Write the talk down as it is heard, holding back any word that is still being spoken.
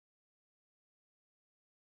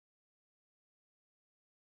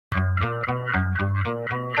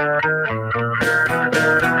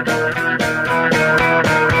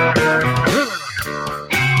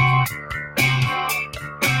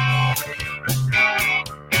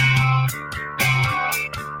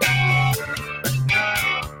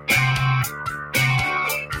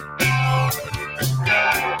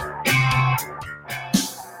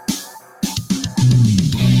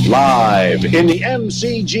Live in the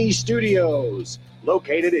MCG studios,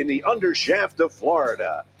 located in the undershaft of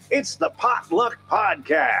Florida, it's the Potluck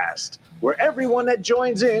Podcast, where everyone that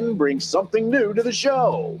joins in brings something new to the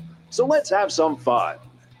show. So let's have some fun.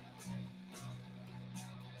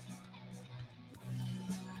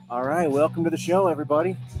 All right, welcome to the show,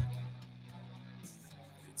 everybody.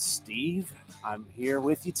 It's Steve. I'm here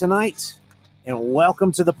with you tonight, and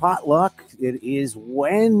welcome to the Potluck. It is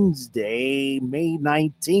Wednesday, May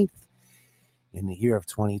 19th in the year of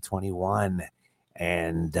 2021,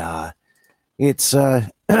 and it's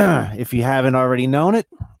if you haven't already known it,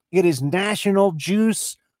 it is National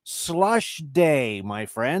Juice Slush Day, my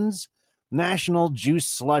friends. National Juice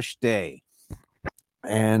Slush Day,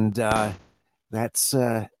 and that's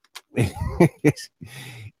it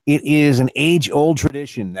is an age-old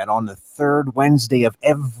tradition that on the third Wednesday of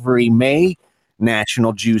every May,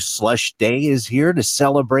 National Juice Slush Day is here to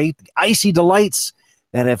celebrate the icy delights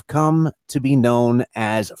that have come to be known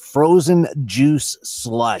as frozen juice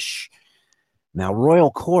slush. Now, royal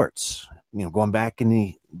courts, going back in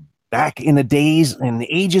the days and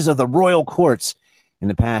the ages of the royal courts, in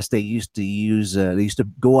the past, they used to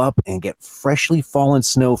go up and get freshly fallen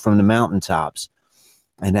snow from the mountaintops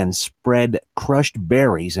and then spread crushed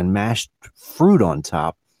berries and mashed fruit on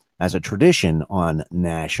top as a tradition on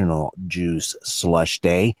National Juice Slush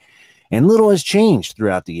Day. And little has changed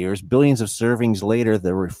throughout the years. Billions of servings later,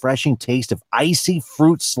 the refreshing taste of icy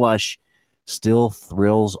fruit slush still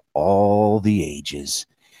thrills all the ages.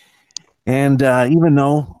 And even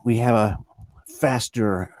though we have a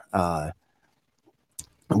faster,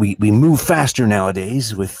 we move faster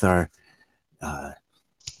nowadays with our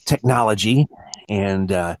technology, and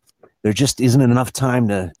there just isn't enough time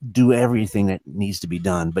to do everything that needs to be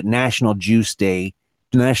done. But National Juice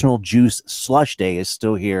Slush Day is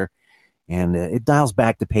still here, and it dials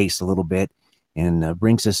back the pace a little bit and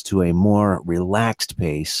brings us to a more relaxed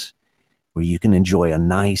pace where you can enjoy a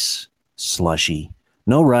nice slushy.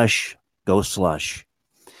 No rush, go slush.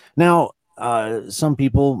 Now, some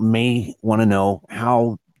people may want to know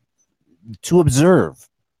how to observe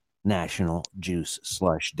National Juice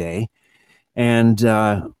Slush Day. And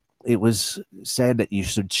it was said that you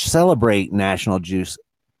should celebrate National Juice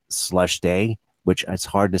Slush Day, which it's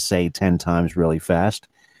hard to say 10 times really fast.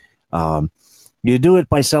 You do it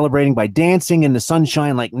by celebrating by dancing in the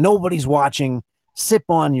sunshine like nobody's watching, sip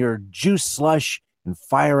on your juice slush, and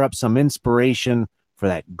fire up some inspiration for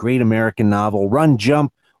that great American novel, run,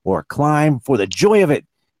 jump, or climb for the joy of it.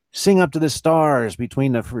 Sing up to the stars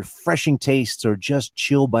between the refreshing tastes, or just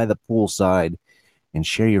chill by the poolside and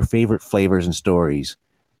share your favorite flavors and stories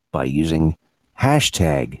by using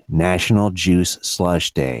hashtag National Juice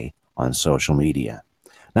Slush Day on social media.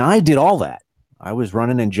 Now, I did all that. I was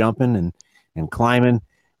running and jumping and climbing,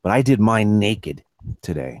 but I did mine naked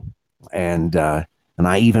today. And I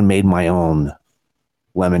even made my own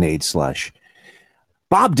lemonade slush.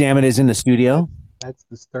 Bob Dammit is in the studio. That's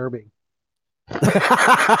disturbing.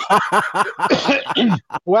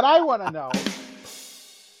 What I want to know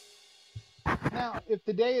now, if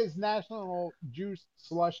today is National Juice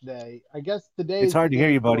Slush Day, I guess today it's hard to hear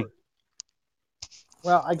you, buddy.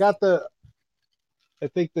 Well, I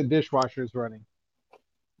think the dishwasher's running.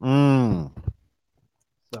 So.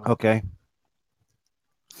 Okay.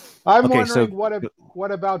 I'm wondering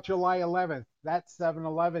what about July 11th? That's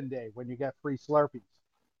 7-Eleven Day when you get free Slurpees.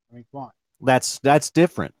 I mean, come on. That's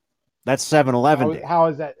different. That's 7-Eleven Day. How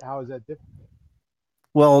is that different?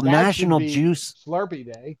 Well, that National Juice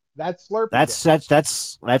Slurpee Day. That's Slurpee. That's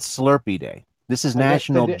Slurpee Day. This is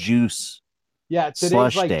National Juice. Yeah, today's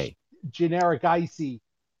Slush like Day. Generic icy.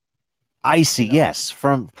 Icy, yes.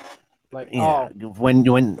 From when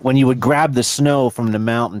you would grab the snow from the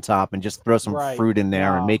mountaintop and just throw some fruit in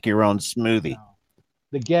there and make your own smoothie. No.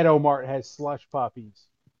 The Ghetto Mart has slush puppies.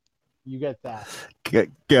 You get that.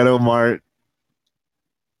 Ghetto Mart.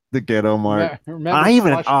 The Ghetto Mart.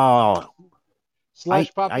 Remember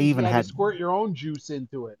slush puppies. I even had to squirt your own juice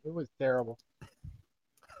into it. It was terrible.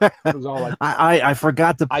 It was all like I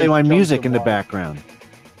forgot to play my music in the background.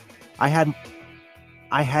 I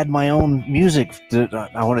had my own music that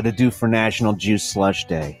I wanted to do for National Juice Slush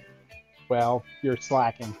Day. Well, you're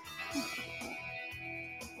slacking.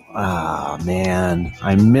 Ah, man,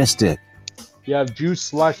 I missed it. You have Juice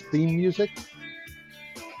Slush theme music?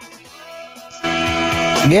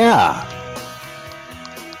 Yeah.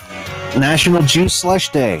 National Juice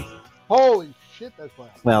Slush Day. Holy shit, that's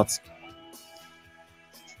loud. Well,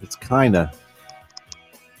 it's kind of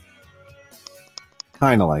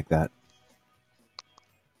like that.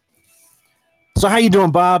 So how you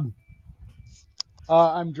doing, Bob?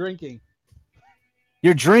 I'm drinking.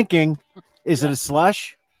 You're drinking? Is it a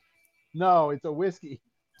slush? No, it's a whiskey.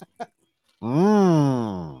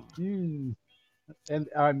 Mmm. And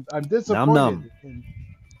I'm Num num.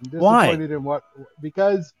 disappointed in Why? what,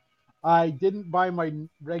 because I didn't buy my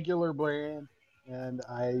regular brand, and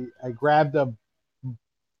I grabbed a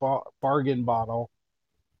bargain bottle,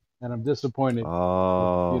 and I'm disappointed. You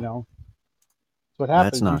Oh, know, that's what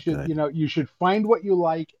that's happens. not good. You should find what you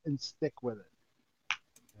like and stick with it.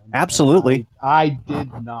 And Absolutely. I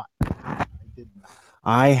did not. I did not.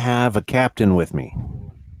 I have a captain with me.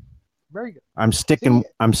 Very good. I'm See, sticking.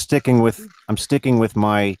 I'm sticking with the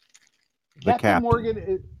Captain captain.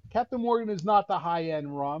 Morgan. Captain Morgan is not the high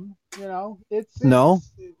end rum. You know, No.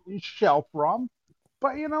 it's shelf rum,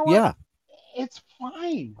 but you know what? Yeah. It's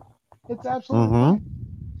fine. It's absolutely Mm-hmm. fine.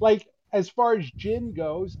 Like, as far as gin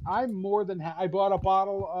goes, I'm more than I bought a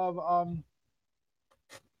bottle of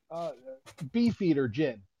uh, Beefeater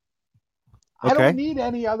gin. I don't Okay. need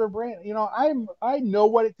any other brand. You know, I know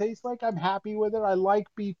what it tastes like. I'm happy with it. I like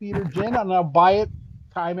Beefeater gin, and I'll buy it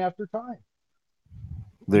time after time.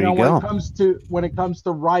 You There know, you go. when it comes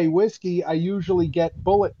to rye whiskey, I usually get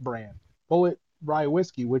Bullet rye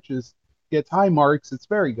whiskey, which is gets high marks. It's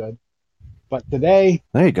very good. But today,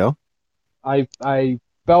 There you go. I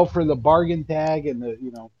fell for the bargain tag and the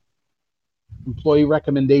employee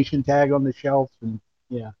recommendation tag on the shelf, and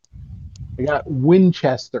yeah, I got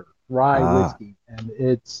Winchester rye Ah, whiskey, and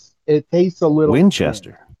it tastes a little thin.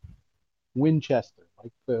 Winchester. Winchester,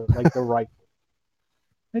 like the rifle.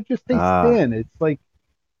 It just tastes Ah, thin. It's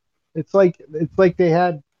like they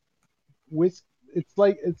had whisk. It's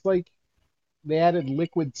like they added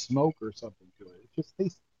liquid smoke or something to it. It just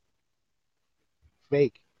tastes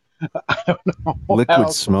fake. I don't know how liquid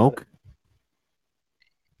else to put it. smoke.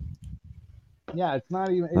 Yeah, it's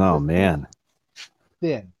not even. It Oh just tastes man.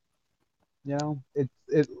 thin. You know, it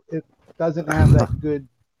doesn't have that good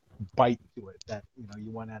bite to it that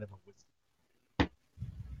you want out of a whiskey.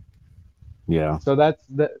 Yeah. So that's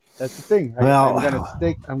the thing. I'm gonna Well,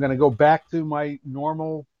 stick. I'm gonna go back to my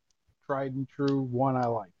normal, tried and true one I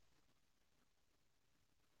like.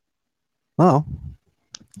 well,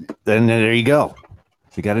 then there you go.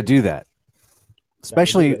 You got to There you do go. that. Got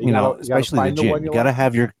to do Especially, that. You gotta especially the find the gin. one You you got to like.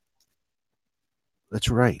 have your. That's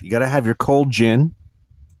right. You got to have your cold gin,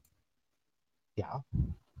 Yeah.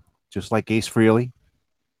 just like Ace Frehley.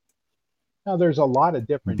 Now there's a lot of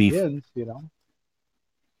different Beef. gins. You know,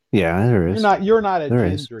 Yeah, there is. you're not a There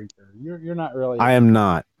gin is. drinker. You're not really a I am gin.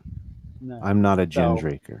 not. No. I'm not a gin So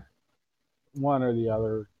drinker. one or the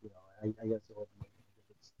other. I guess it wasn't.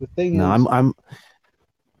 The thing No, is, I'm.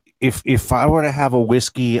 If I were to have a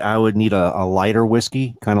whiskey, I would need a lighter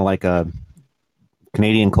whiskey, kind of like a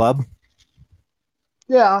Canadian Club.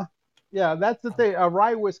 yeah, yeah. That's the thing. A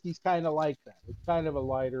rye whiskey's kind of like that. It's kind of a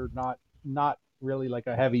lighter, not really like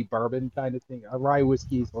a heavy bourbon kind of thing. A rye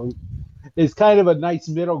whiskey is kind of a nice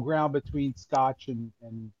middle ground between Scotch and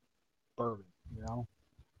bourbon. You know,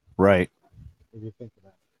 Right. if you think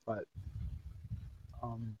about it. But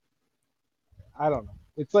um, I don't know.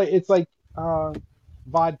 It's like uh,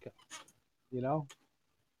 vodka. You know,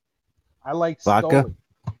 I like Vodka. Stoli.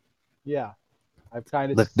 Yeah, I've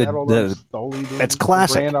kind of The the, settled on the Stoli It's being the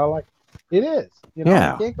classic. brand I like. It is. You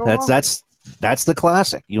Yeah. can't go That's wrong with it. that's that's the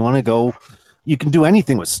classic. You want to go, you can do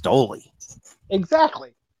anything with Stoli.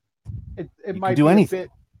 Exactly. It You can might do be anything.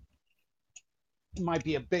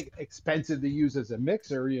 a bit expensive to use as a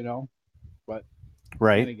mixer, but then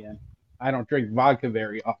Right. again, I don't drink vodka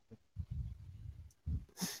very often.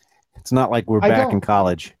 It's not like we're I back in don't.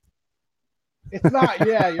 college. It's not.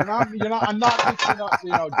 Yeah, you're not. I'm not mixing up,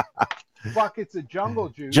 buckets of jungle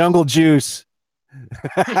juice. Jungle juice.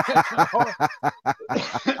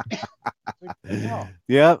 No.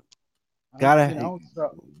 Yep. Gotta.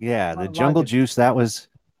 So Yeah, the not jungle like it. juice. That's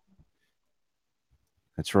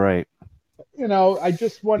right. I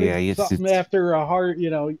just wanted Yeah, something after a hard,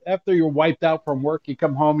 after you're wiped out from work, you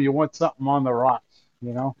come home, you want something on the rocks.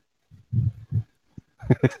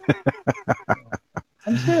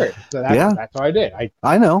 I'm serious. So that's what I did.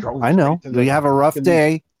 I know. Drove I know. straight to the You have a rough fucking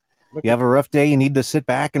day. liquor. You have a rough day. You need to sit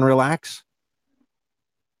back and relax.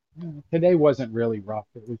 Today wasn't really rough.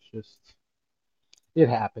 It was just, it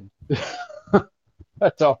happened.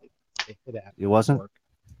 That's all. It happened. It wasn't.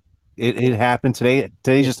 It happened today.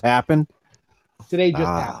 Today just happened. Today just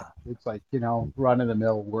happened. It's like, run of the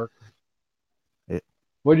mill work.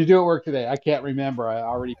 What did you do at work today? I can't remember. I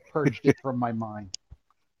already purged it from my mind.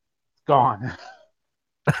 It's gone.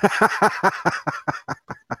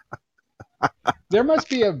 There must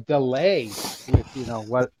be a delay with,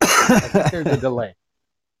 what. I think there's a delay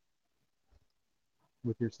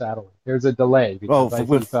with your satellite. There's a delay because I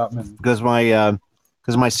see something. Because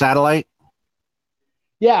my satellite.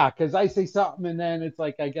 Yeah, because I say something and then it's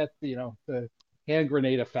like I get the hand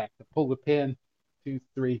grenade effect. I pull the pin, two,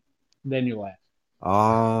 three, and then you laugh.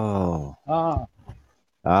 Oh, Ah,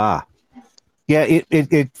 ah, yeah.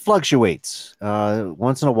 It fluctuates.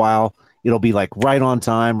 Once in a while, it'll be like right on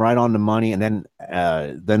time, right on the money, and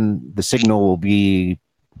then the signal will be,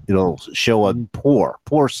 it'll show a poor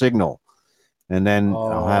signal, and then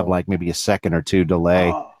I'll have oh, like maybe a second or two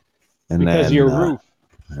delay, oh, and because of then your roof.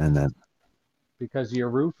 and then Because of your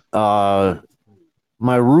roof. uh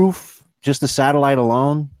my roof, just the satellite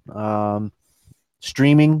alone,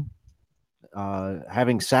 streaming,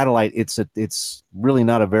 having satellite, it's really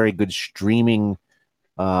not a very good streaming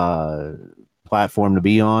uh platform to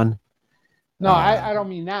be on, No, uh I don't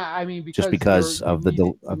mean that. I mean just because because you of the need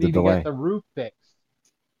you of the need to get delay. the roof fixed.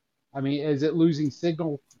 I mean, is it losing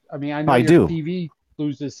signal? I mean, I know I your do. TV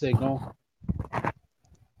loses signal.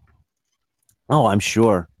 Oh, I'm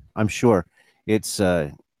sure it's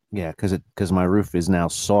yeah, because my roof is now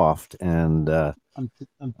soft, and I'm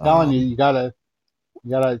telling you, um you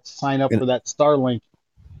gotta sign up and for that Starlink.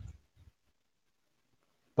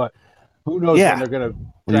 But who knows when yeah, they're gonna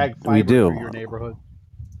we drag we fiber through do. your neighborhood?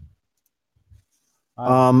 I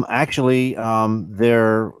don't know. Actually,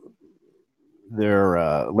 they're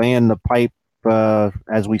laying the pipe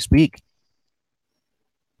as we speak.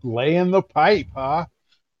 Laying the pipe, huh?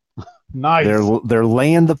 They're Nice. they're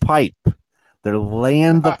laying the pipe. They're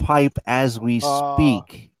laying the pipe as we uh,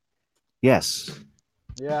 speak. Yes,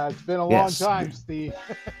 yeah, it's been a long yes. time, Steve.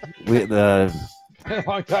 We, It's been a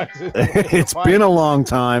long time since they laid the it's been pipe. a long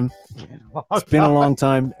time. It's been a long It's been a time. long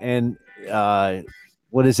time, and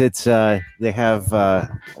what is it? They have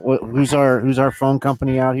who's our phone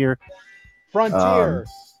company out here? Um, Frontier.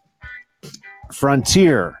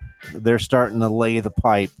 Frontier. They're starting to lay the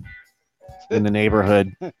pipe in the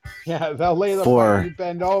neighborhood Yeah, they'll lay the pipe. for You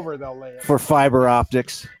bend over, they'll lay it. for fiber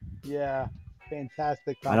optics. Yeah,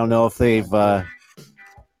 fantastic I don't company. know if they've Frontier.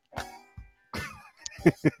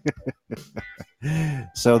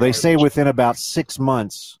 so they say Garbage. within about 6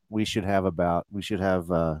 months we should have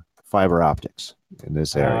fiber optics in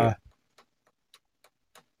this Uh, area.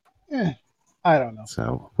 eh, I don't know.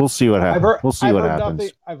 So we'll see what I've happens. heard We'll see I've what heard nothing.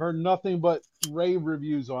 happens. I've heard nothing but rave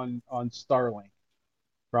reviews on Starlink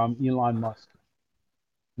from Elon Musk.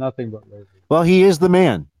 Nothing but rave reviews. Well, he is the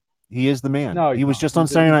man. He is the man. No, He he's was not. just on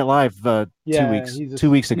Saturday Night Live two Yeah. weeks 2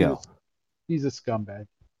 weeks He's a ago. he's a scumbag.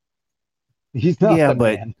 He's not Yeah, the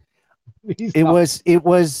but man. He's it not. was it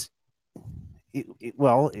was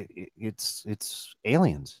well, it's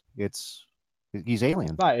aliens. He's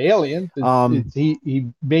alien. Not aliens. It's Um, he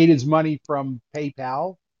made his money from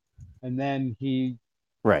PayPal, and then he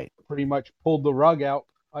right. pretty much pulled the rug out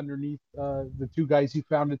underneath the two guys who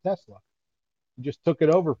founded Tesla. He just took it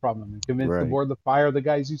over from them and convinced the Right. board to fire the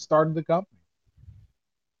guys who started the company.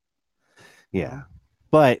 You Yeah. know?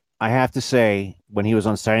 But I have to say, when he was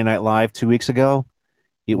on Saturday Night Live 2 weeks ago,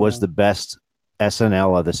 it was Yeah. the best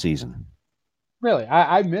SNL of the season. Really,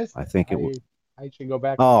 I missed I it. think it was. I should go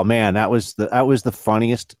back and Oh watch man, that was the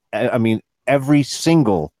funniest. I mean, every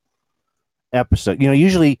single episode.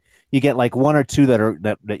 Usually you get like one or two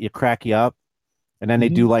that you crack you up, and then it.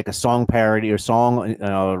 they do like a song parody or song,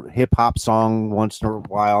 hip hop song once in a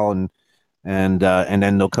while, and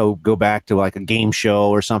then they'll go back to like a game show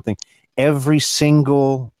or something. Every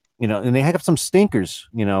single, and they have some stinkers,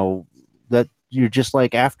 that you're just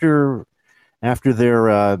like after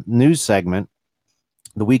their news segment,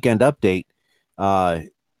 the weekend update,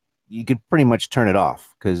 you could pretty much turn it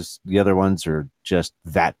off because the other ones are just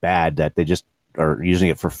that bad that they just are using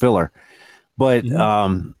it for filler. But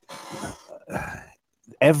Mhm.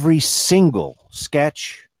 Every single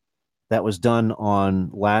sketch that was done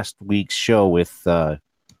on last week's show with Elon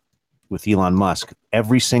Musk,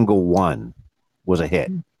 every single one was a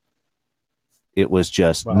hit. It was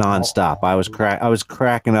just Well, nonstop. I was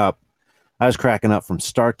cracking up. I was cracking up from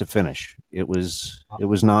start to finish. It was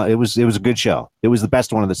a good show. It was the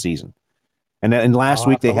best one of the season. And last I'll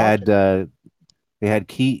week have to watch it. they had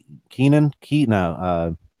Keegan Key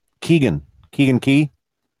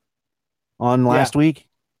on Yeah. last week,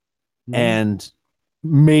 Mhm. and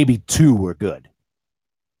maybe two were good.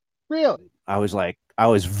 Really? I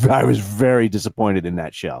was very disappointed in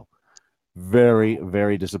that show. Very,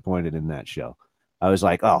 very disappointed in that show. I was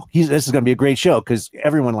like, oh, this is going to be a great show because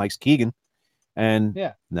everyone likes Keegan. And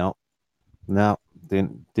Yeah. no,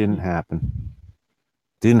 didn't happen.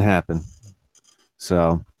 Didn't happen.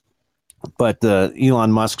 So, but the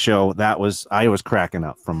Elon Musk show, I was cracking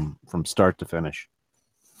up from start to finish,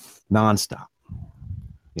 nonstop.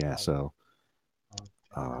 Yeah. So,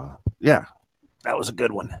 yeah, that was a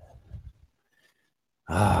good one.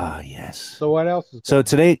 Yes. So what else is So going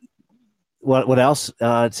today, what else?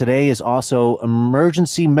 Today is also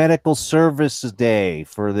Emergency Medical Services Day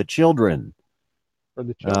for the children. for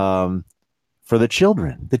the children? For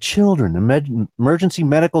the children, Emergency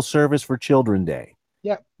Medical Service for Children Day.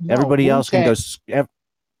 Yeah. No, Everybody else can go.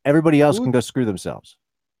 Everybody else can go screw themselves.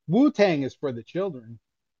 Wu-Tang is for the children.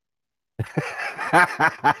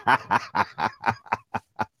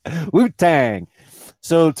 Wu-Tang.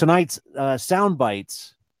 So tonight's sound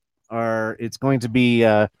bites are. It's going to be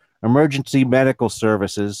emergency medical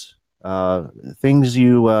services, things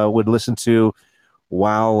you would listen to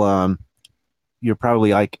while you're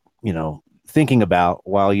probably thinking about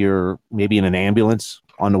while you're maybe in an ambulance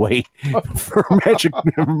on the way for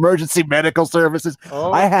emergency medical services. Okay.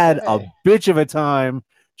 I had a bitch of a time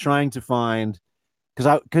trying to find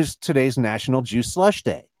because today's National Juice Slush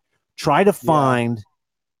Day. Try to find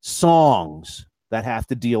songs that have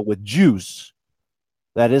to deal with juice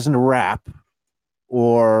that isn't rap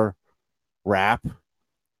or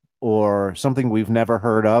something we've never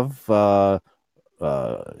heard of.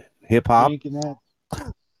 Hip hop.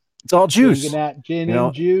 It's all juice. Drinking that gin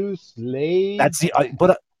and juice. Laid. That's the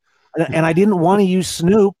and I didn't want to use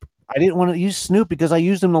Snoop. I didn't want to use Snoop because I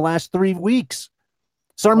used him the last 3 weeks.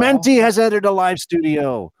 Sarmenti has entered a live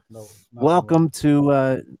studio. Welcome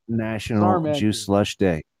to National Juice Slush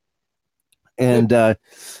Day. And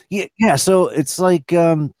so it's like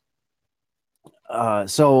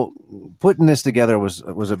so putting this together was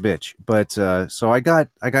a bitch. But so I got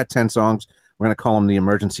 10 songs. We're gonna call them the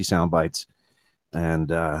emergency sound bites.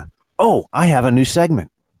 And I have a new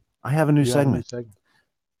segment. I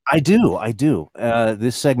do.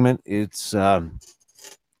 This segment, it's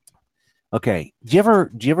okay. Do you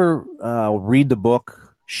ever read the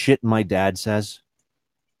book Shit My Dad Says?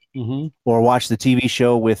 Mm-hmm. Or watch the TV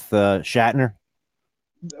show with Shatner?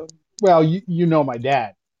 Well, you know my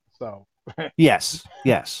dad, so yes.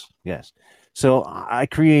 So I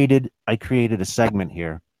created a segment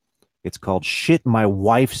here. It's called Shit My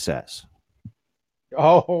Wife Says.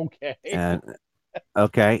 Oh, okay. And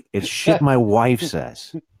it's Shit My Wife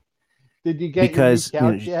Says. Did you get your new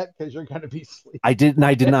couch yet? Because you're going to be sleeping. I did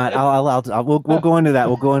not. We'll go into that.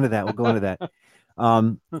 We'll go into that.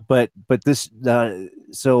 But this.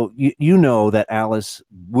 So you know that Alice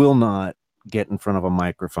will not get in front of a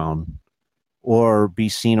microphone or be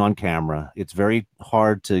seen on camera. It's very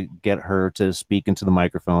hard to get her to speak into the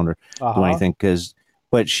microphone or do anything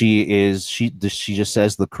but she just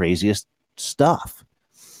says the craziest stuff.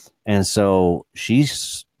 And so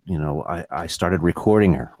she's, I started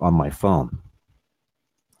recording her on my phone.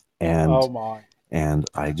 And and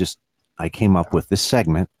I came up with this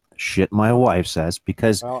segment, Shit My Wife Says,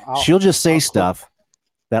 because she'll just say stuff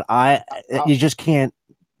that you just can't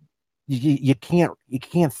you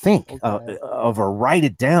can't think of or write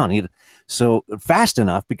it down so fast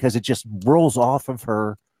enough because it just rolls off of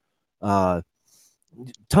her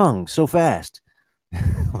tongue so fast.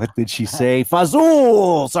 What did she say?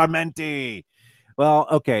 Fazul Sarmenti. Well,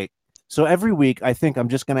 okay. So every week, I think I'm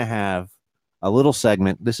just going to have a little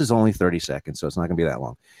segment. This is only 30 seconds, so it's not going to be that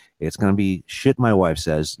long. It's going to be Shit My Wife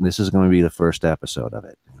Says. This is going to be the first episode of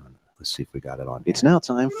it. Let's see if we got it on. It's now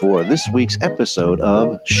time for this week's episode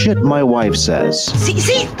of Shit My Wife Says.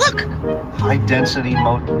 See, look! High-density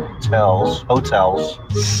hotels.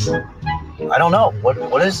 I don't know.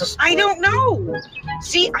 What is this? I don't know.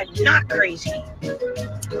 See, I'm not crazy.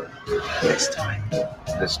 This time.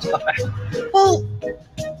 Well,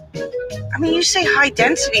 I mean, you say high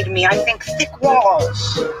density to me, I think thick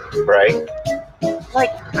walls. Right.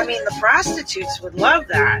 The prostitutes would love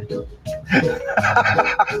that.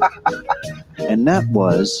 And that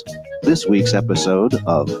was this week's episode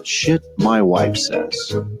of Shit My Wife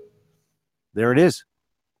Says. There it is.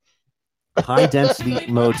 High density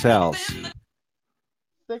motels.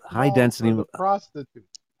 High density prostitutes.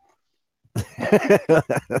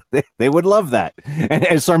 they would love that. And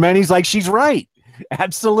Sarmenti's like, she's right.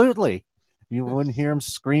 Absolutely. You wouldn't hear him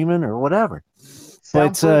screaming or whatever.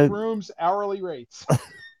 Soundproof rooms, hourly rates.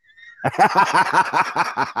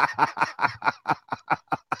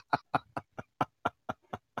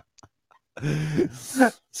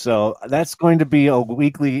 So that's going to be a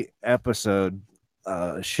weekly episode.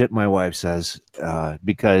 Shit My Wife Says,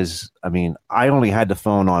 because I only had the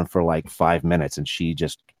phone on for like 5 minutes and she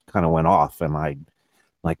just kind of went off, and I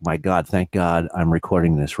like, my God, thank God I'm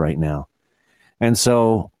recording this right now. And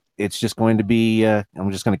so it's just going to be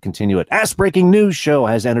I'm just going to continue it. Ass Breaking News Show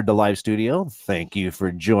has entered the live studio. Thank you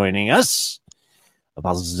for joining us.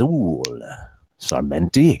 Fazul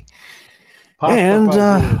Sarmenti and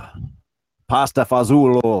Pasta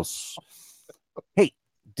Fazulos. Hey,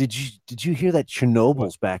 Did you hear that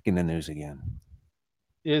Chernobyl's back in the news again?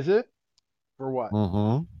 Is it? For what?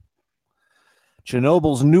 Mm-hmm.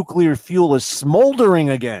 Chernobyl's nuclear fuel is smoldering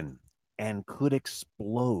again and could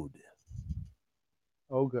explode.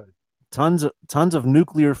 Oh, good. Tons of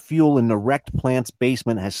nuclear fuel in the wrecked plant's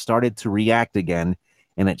basement has started to react again,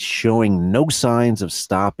 and it's showing no signs of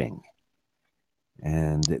stopping.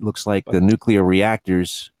 And it looks like the nuclear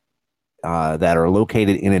reactors that are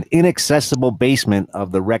located in an inaccessible basement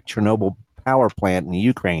of the wrecked Chernobyl power plant in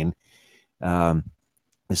Ukraine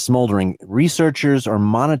is smoldering. Researchers are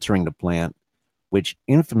monitoring the plant, which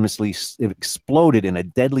infamously exploded in a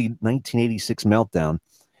deadly 1986 meltdown.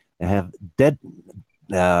 They have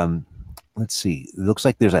let's see, it looks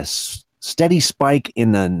like there's a steady spike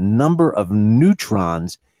in the number of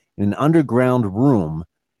neutrons in an underground room,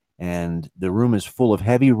 and the room is full of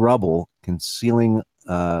heavy rubble concealing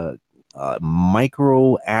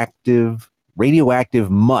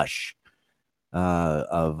radioactive mush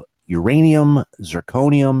of uranium,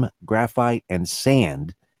 zirconium, graphite, and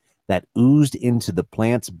sand that oozed into the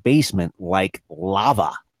plant's basement like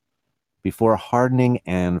lava before hardening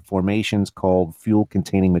and formations called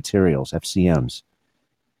fuel-containing materials (FCMs).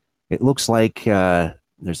 It looks like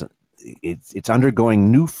it's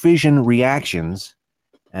undergoing new fission reactions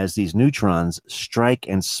as these neutrons strike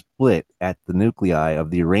and split at the nuclei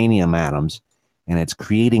of the uranium atoms, and it's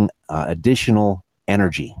creating additional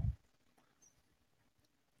energy.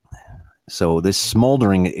 So this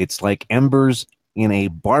smoldering, it's like embers in a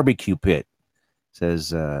barbecue pit,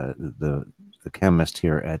 says the chemist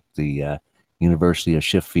here at the University of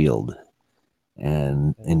Sheffield,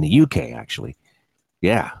 and in the UK, actually.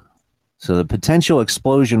 Yeah. So the potential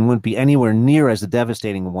explosion wouldn't be anywhere near as the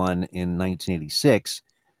devastating one in 1986,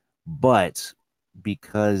 but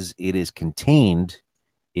because it is contained,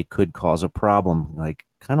 it could cause a problem, like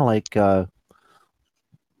kind of like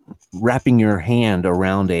wrapping your hand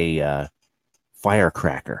around a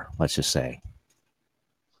firecracker, let's just say.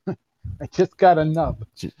 I just got a nub.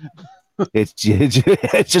 It's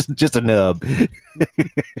just a nub.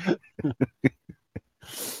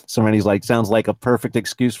 Somebody's like, sounds like a perfect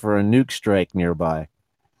excuse for a nuke strike nearby.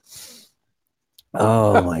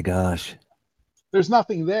 Oh my gosh. There's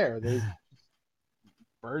nothing there. There's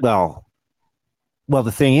birds. Well,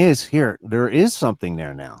 the thing is, there is something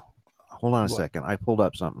there now. Hold on a second. I pulled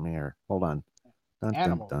up something here. Hold on. Dun,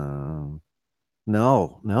 dun, dun.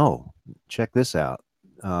 No. Check this out.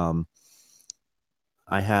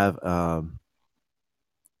 I have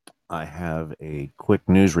a quick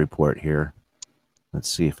news report here. Let's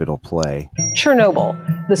see if it'll play. Chernobyl,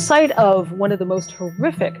 the site of one of the most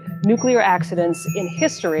horrific nuclear accidents in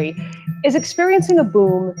history, is experiencing a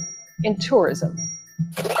boom in tourism.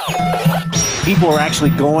 People are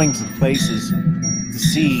actually going to places to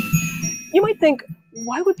see. You might think,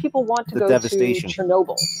 why would people want to go to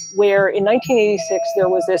Chernobyl, where in 1986 there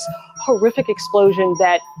was this horrific explosion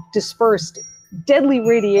that dispersed deadly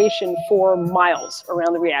radiation for miles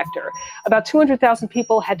around the reactor. About 200,000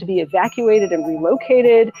 people had to be evacuated and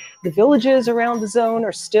relocated. The villages around the zone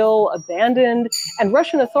are still abandoned, and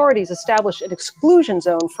Russian authorities established an exclusion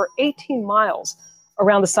zone for 18 miles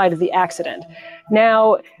around the site of the accident.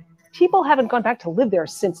 Now, people haven't gone back to live there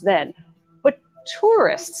since then, but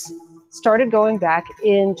tourists started going back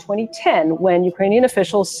in 2010 when Ukrainian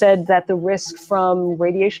officials said that the risk from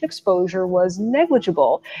radiation exposure was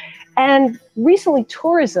negligible. And recently,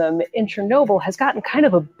 tourism in Chernobyl has gotten kind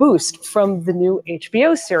of a boost from the new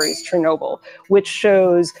HBO series, Chernobyl, which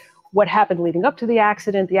shows what happened leading up to the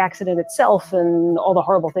accident itself, and all the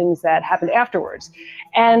horrible things that happened afterwards.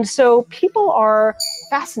 And so people are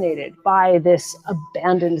fascinated by this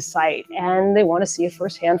abandoned site, and they want to see it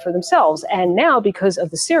firsthand for themselves. And now, because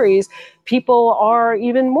of the series, people are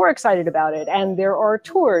even more excited about it. And there are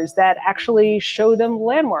tours that actually show them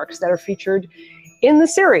landmarks that are featured in the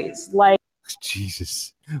series. Like,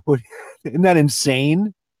 Jesus, isn't that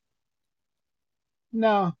insane?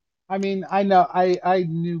 No, I mean, I know, I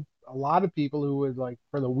knew a lot of people who would, like,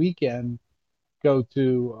 for the weekend go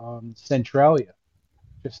to Centralia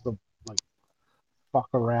just to, like, fuck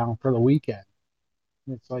around for the weekend.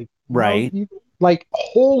 And it's like, right, like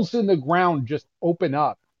holes in the ground just open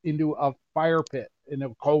up into a fire pit in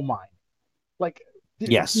a coal mine. Like,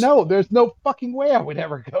 yes, no, there's no fucking way I would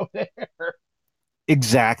ever go there.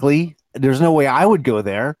 Exactly. There's no way I would go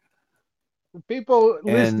there. For people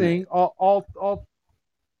listening, all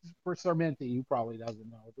for Sarmenti, who probably doesn't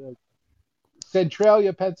know,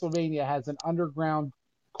 Centralia, Pennsylvania has an underground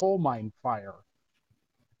coal mine fire,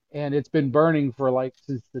 and it's been burning for like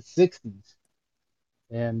since the 60s.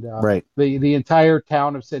 And right, the entire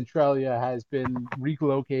town of Centralia has been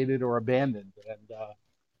relocated or abandoned, and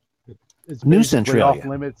it's New basically Centralia. off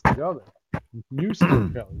limits to go there. New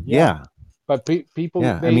Centralia, Yeah. But people,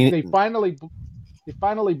 Yeah, they finally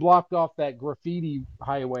blocked off that graffiti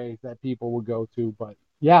highway that people would go to. But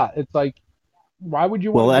yeah, it's like, why would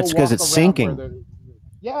you want to go that's because walk it's around sinking.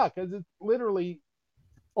 yeah, because it's literally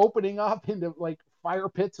opening up into like fire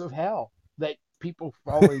pits of hell that people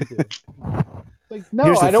fall into. Like,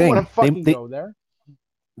 no, I don't want to fucking go there.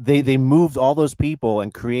 They moved all those people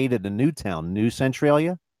and created a new town, New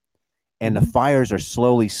Centralia, and the fires are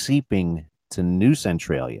slowly seeping to New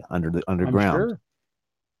Centralia underground. Sure.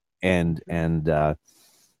 And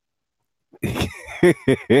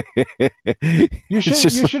you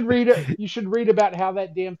should read about how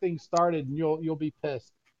that damn thing started, and you'll be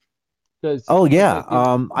pissed. Oh yeah,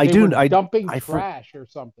 I dumping trash or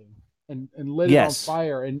something and lit it on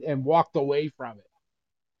fire and walked away from it.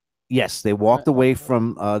 Yes, they walked away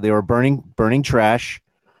from. They were burning trash,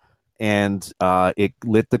 and it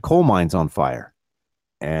lit the coal mines on fire.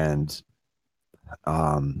 And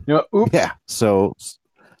yeah, so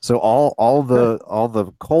all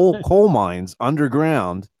the coal mines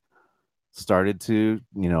underground started to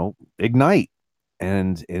ignite,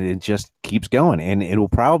 and it just keeps going, and it will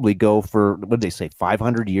probably go for, what did they say,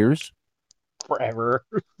 500 years, forever.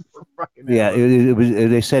 Yeah, it was.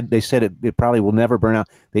 They said it probably will never burn out.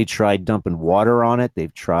 They tried dumping water on it.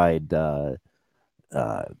 They've tried. They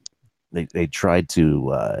tried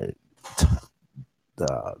to.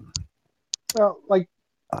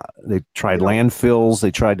 They tried landfills.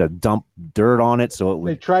 They tried to dump dirt on it so it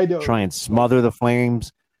would try and smother the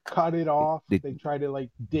flames. Cut it off. They tried to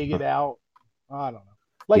dig it out. I don't know.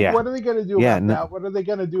 What are they going to do about that? What are they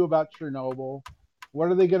going to do about Chernobyl? What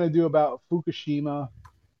are they going to do about Fukushima?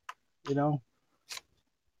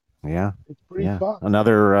 Yeah. It's pretty fucked.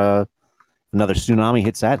 Another tsunami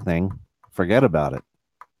hits that thing. Forget about it.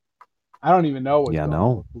 I don't even know what's going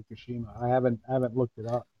on with Fukushima. I haven't looked it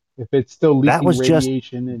up. If it's still leaking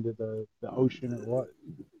radiation into the ocean or what.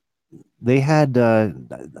 They had,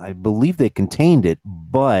 I believe they contained it,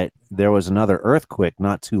 but there was another earthquake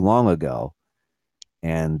not too long ago,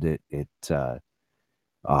 and it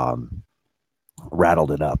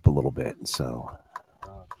rattled it up a little bit. So,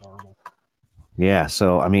 yeah.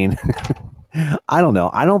 So, I mean, I don't know.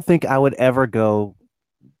 I don't think I would ever go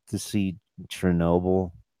to see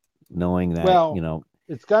Chernobyl, knowing that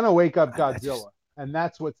it's gonna wake up Godzilla, and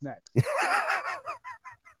that's what's next.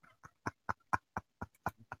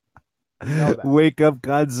 Wake up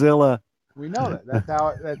Godzilla. We know that. That's how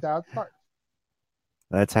it starts.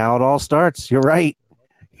 That's how it all starts. You're right.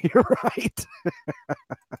 You're right.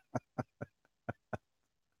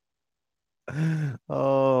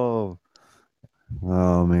 Oh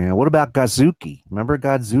man. What about Godzuki? Remember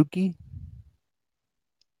Godzuki?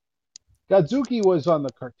 Godzuki was on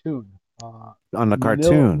the cartoon.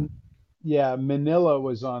 Cartoon. Yeah, Manila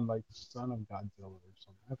was on Son of Godzilla or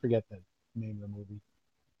something. I forget the name of the movie.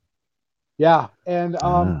 Yeah, and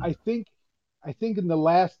I think in the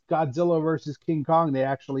last Godzilla versus King Kong, they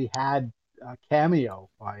actually had a cameo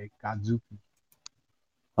by Godzuki.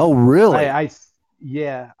 Oh, really?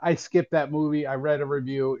 I skipped that movie. I read a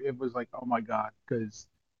review. It was like, oh my god, because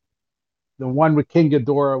the one with King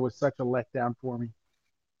Ghidorah was such a letdown for me.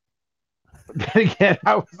 But then again,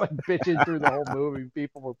 I was bitching through the whole movie.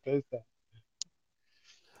 People were pissed at.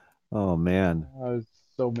 Oh man, I was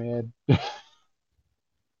so mad.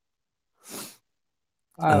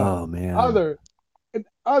 Man.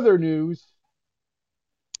 Other news.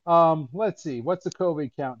 Let's see. What's the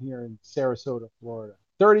COVID count here in Sarasota, Florida?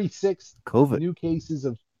 36 new cases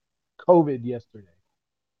of COVID yesterday.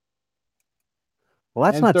 Well,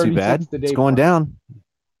 that's not too bad. It's going down.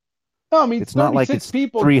 No, I mean it's not like it's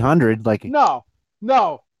people. 300.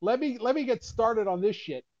 No. Let me get started on this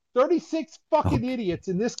shit. 36 fucking idiots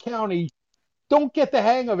in this county don't get the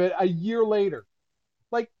hang of it a year later.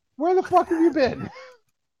 Where the fuck have you been?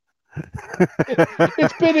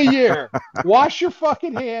 It's been a year. Wash your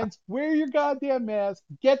fucking hands, wear your goddamn mask,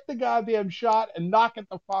 get the goddamn shot, and knock it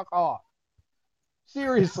the fuck off.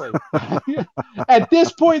 Seriously. At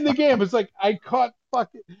this point in the game, it's I caught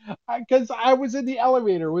fucking, because I was in the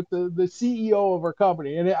elevator with the CEO of our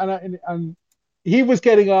company, and he was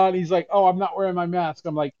getting on. He's like, "Oh, I'm not wearing my mask."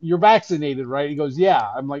 I'm like, "You're vaccinated, right?" He goes, "Yeah."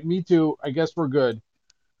 I'm like, "Me too. I guess we're good."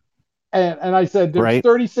 And I said, there's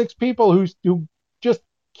 36 people who just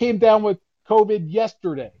came down with COVID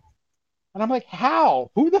yesterday. And I'm like,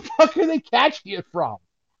 how? Who the fuck are they catching it from?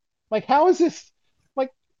 How is this?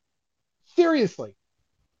 Seriously.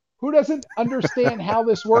 Who doesn't understand how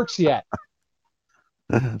this works yet?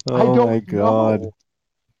 Oh my God.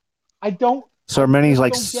 I don't. So many's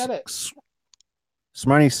don't get it.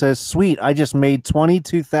 Smarty says, "Sweet, I just made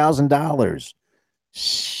 $22,000."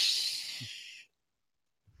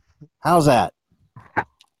 How's that?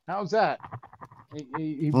 How's that?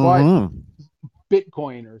 He bought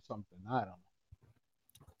Bitcoin or something. I don't know.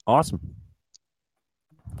 Awesome.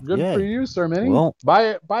 Good for you, Sir Minnie. Well,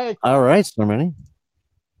 buy it. All right, Sir Minnie.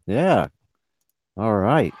 Yeah. All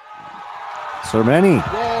right. Sir Minnie.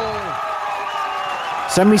 Yay.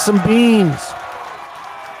 Send me some beans.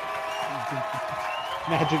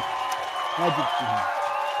 Magic beans.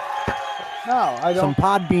 No, I don't. Some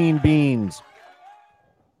Podbean beans.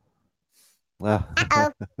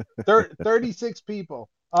 36 people.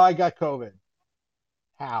 Oh, I got COVID.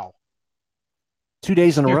 How? 2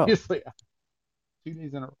 days in a row. 2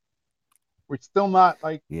 days in a row. We're still not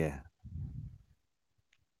like,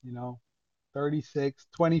 36,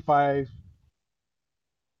 25,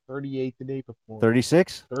 38 the day before.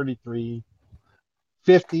 36? 33.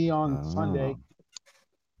 50 on Sunday.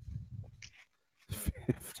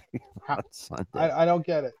 50 on Sunday. I don't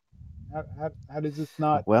get it. How does this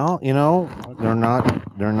not? Well, they're not,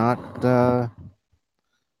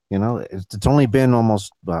 it's only been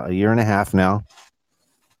almost a year and a half now.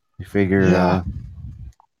 You figure,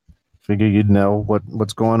 you'd know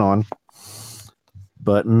what's going on,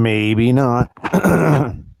 but maybe not.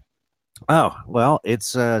 Oh, well,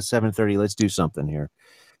 it's 7:30. Let's do something here.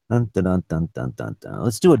 Dun, dun, dun, dun, dun, dun, dun.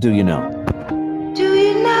 Let's do a Do You Know? Do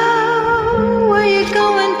you know where you're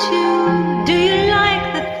going to? Do you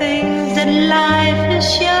like the things that life is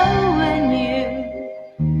showing you?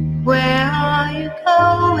 Where are you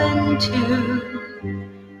going to?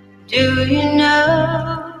 Do you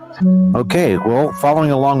know? Okay, well,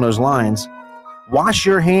 following along those lines, wash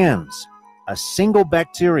your hands. A single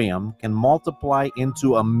bacterium can multiply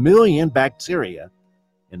into 1 million bacteria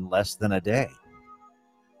in less than a day.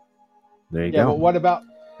 There you go. Yeah, but what about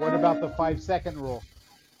the 5-second rule?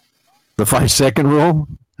 The 5-second rule?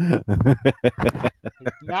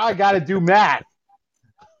 Now I got to do math.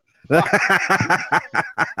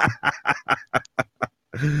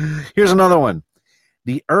 Here's another one.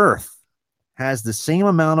 The Earth has the same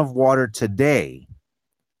amount of water today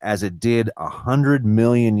as it did 100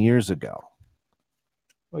 million years ago.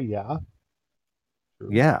 Oh, yeah.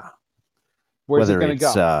 Yeah. Where's it going to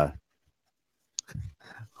go?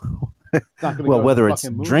 Well, whether it's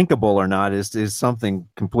drinkable or not is something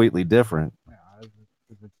completely different. Yeah, it's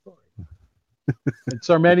a good story. And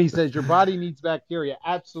Sarmeni says your body needs bacteria.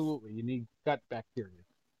 Absolutely. You need gut bacteria.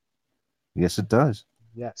 Yes, it does.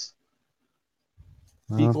 Yes.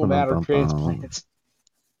 Fecal matter transplants.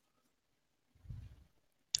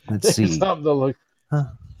 Let's see. Something to look.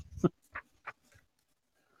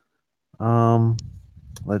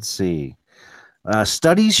 Let's see.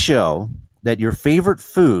 Studies show that your favorite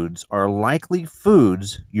foods are likely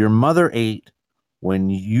foods your mother ate when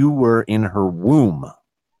you were in her womb.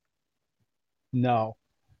 No.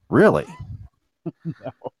 Really?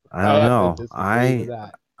 No. I don't know.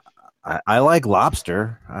 I like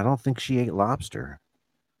lobster. I don't think she ate lobster.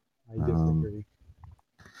 I disagree.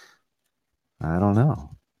 I don't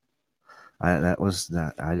know. I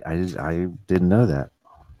didn't know that.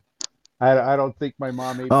 I don't think my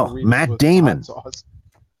mom ate. Oh, Matt Damon. Sauce.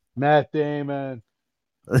 Matt Damon.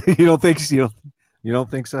 You don't think so? You don't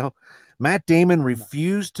think so? Matt Damon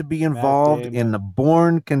refused to be involved in the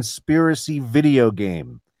Bourne conspiracy video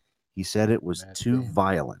game. He said it was too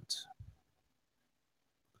violent.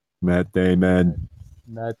 Matt Damon.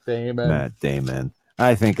 Matt Damon. Matt Damon.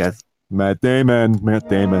 I think that's Matt Damon. Matt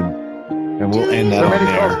Damon. And we'll end that on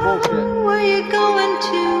there. Where you going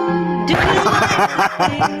to? Do you like the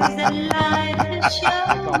things that life is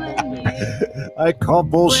showing you? I call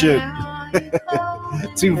bullshit.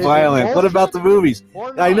 Too violent. What about the movies?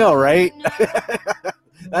 I know, right?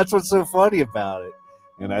 That's what's so funny about it.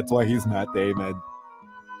 And that's why he's Matt Damon.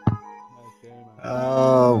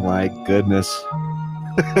 Oh my goodness.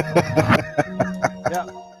 Yeah.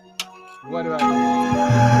 What about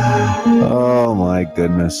you? Oh my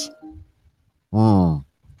goodness.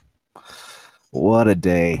 What a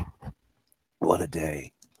day. What a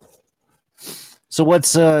day. So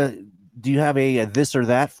what's do you have a this or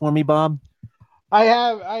that for me, Bob? I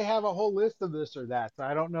have a whole list of this or that. So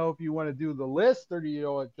I don't know if you want to do the list or do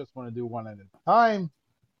you just want to do one at a time?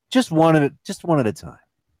 Just one at a time. Just one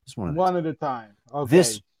at a time. Okay.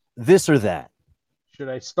 This or that. Should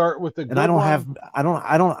I start with the good And I don't one?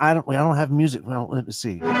 have music. Well, let me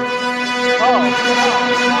see. No.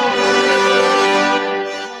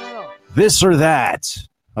 This or that.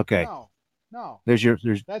 Okay. No. There's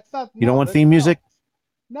that's not. You don't want theme music?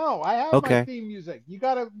 No, I have my theme music. You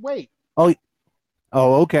gotta wait. Oh,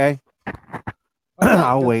 okay.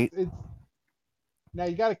 I'll wait. Now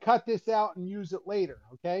you got to cut this out and use it later,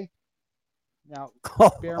 okay? Now,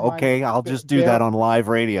 okay, I'll just do that on live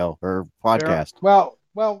radio or podcast.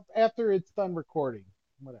 Well, after it's done recording,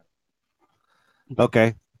 whatever.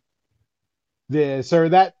 Okay. This or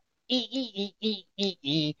that.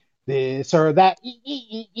 This or that.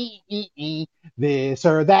 This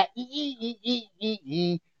or that.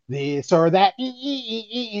 This or that.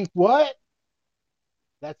 What?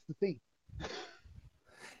 That's the thing.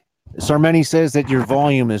 Sarmeni says that your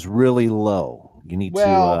volume is really low. You need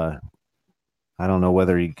to, I don't know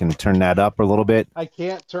whether you can turn that up a little bit. I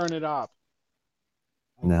can't turn it up.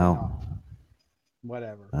 No.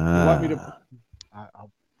 Whatever. You want me to?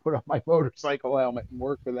 I'll put on my motorcycle helmet and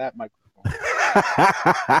work with that microphone.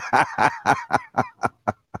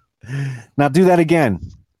 Now do that again.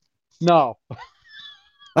 No.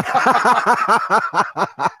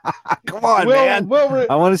 Come on, man.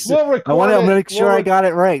 I want to see. I want to make sure I got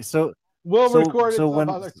it right. So we'll record it some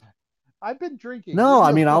other time. I've been drinking. No,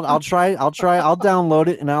 I mean I'll try. I'll download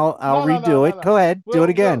it and I'll redo it. Go ahead, do it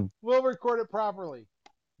again. We'll record it properly.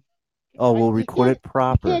 Oh, we'll record it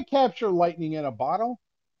proper. You can't capture lightning in a bottle.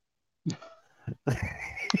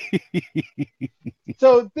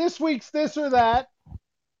 So this week's This or That,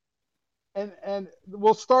 and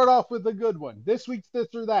we'll start off with a good one. This week's This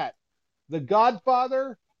or That: The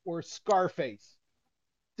Godfather or Scarface?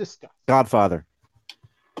 Discuss. Godfather.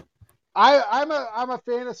 I'm a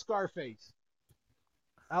fan of Scarface.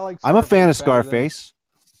 I'm a fan of Scarface.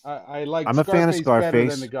 I like. I'm a fan of Scarface better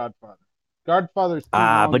than The Godfather. Godfather's too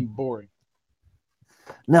long and boring.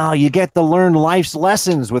 No, you get to learn life's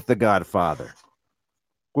lessons with The Godfather.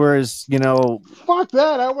 Whereas, fuck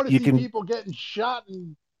that. I want to see people getting shot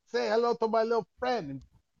and say hello to my little friend.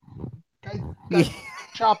 And guys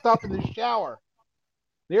chopped up in the shower.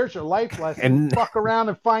 There's your life lesson. And fuck around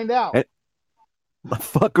and find out.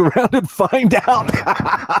 Fuck around and find out.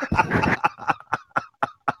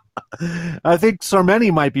 I think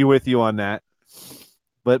Sarmeni might be with you on that.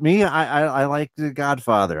 But me, I like The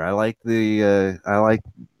Godfather. I like the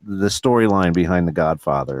storyline behind The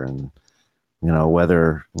Godfather, and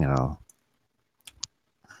whether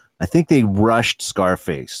I think they rushed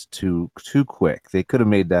Scarface too quick. They could have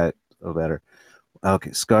made that better.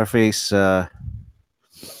 Okay, Scarface.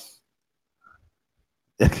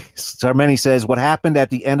 Sarmeni says what happened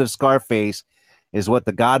at the end of Scarface is what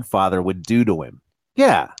The Godfather would do to him.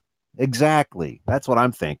 Yeah, exactly. That's what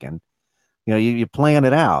I'm thinking. You plan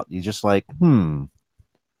it out. You just like,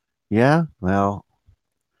 yeah, well,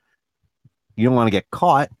 you don't want to get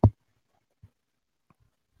caught.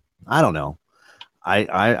 I don't know. I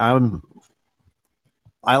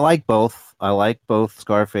like both. I like both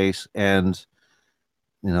Scarface and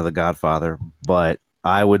The Godfather, but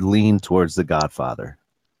I would lean towards The Godfather.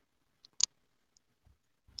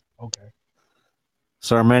 Okay.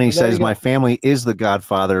 Sarmeni says my family is The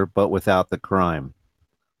Godfather, but without the crime.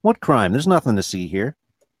 What crime? There's nothing to see here.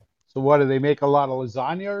 So what, do they make a lot of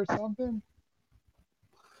lasagna or something?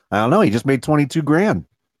 I don't know. He just made $22,000.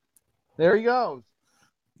 There he goes.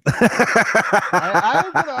 I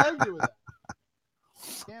ain't gonna argue with that.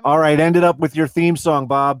 All right, end it up with your theme song,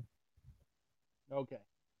 Bob. Okay.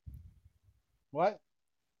 What?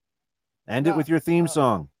 End it with your theme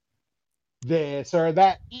song. This or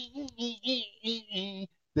that.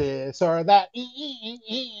 This or that.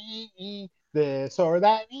 This or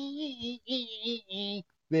that.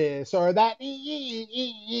 This or that.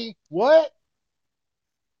 What?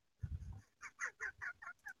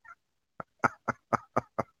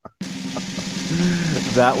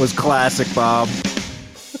 That was classic, Bob.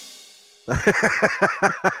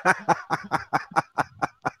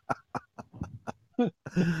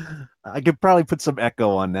 I could probably put some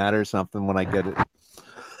echo on that or something when I get it.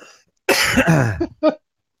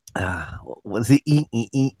 What's the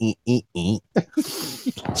e?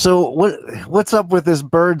 So what's up with this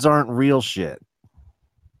birds aren't real shit?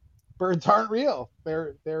 Birds aren't real.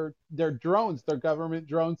 They're drones. They're government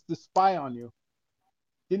drones to spy on you.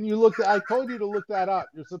 Didn't you look? I told you to look that up.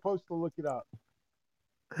 You're supposed to look it up.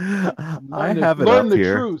 I have it up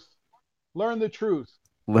here. Learn the truth.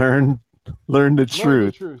 Learn the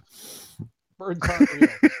truth. Birds aren't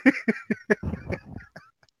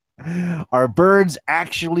real. Are birds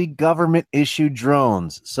actually government-issued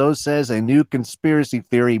drones? So says a new conspiracy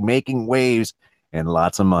theory making waves and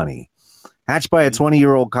lots of money. Hatched by a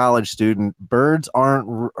 20-year-old college student, Birds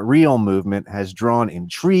Aren't Real movement has drawn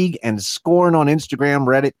intrigue and scorn on Instagram,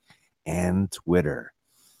 Reddit, and Twitter.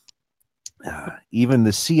 Even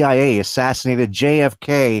the CIA assassinated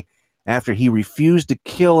JFK after he refused to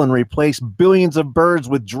kill and replace billions of birds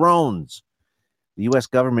with drones. the U.S.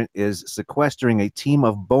 government is sequestering a team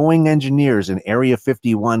of Boeing engineers in Area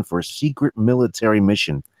 51 for a secret military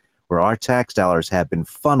mission where our tax dollars have been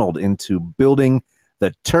funneled into building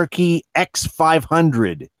the Turkey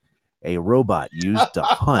X-500, a robot used to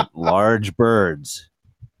hunt large birds.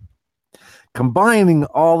 Combining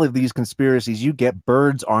all of these conspiracies, you get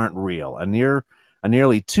Birds Aren't Real, a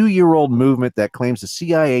nearly 2-year-old movement that claims the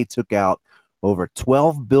CIA took out over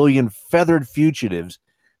 12 billion feathered fugitives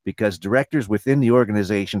because directors within the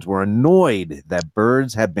organizations were annoyed that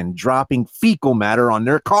birds had been dropping fecal matter on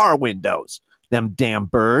their car windows. Them damn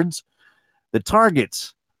birds. The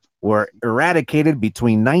targets were eradicated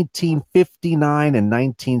between 1959 and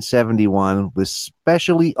 1971 with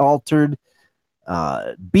specially altered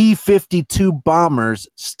B-52 bombers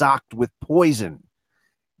stocked with poison.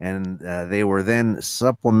 And they were then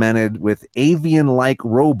supplemented with avian-like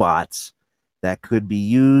robots that could be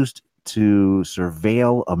used to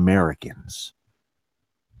surveil Americans.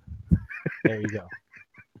 There you go.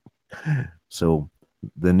 So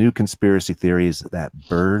the new conspiracy theory is that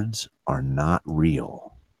birds are not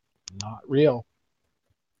real. Not real.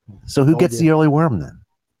 So who gets the early worm then?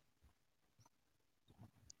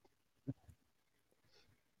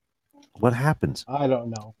 What happens? I don't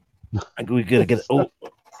know. We gotta get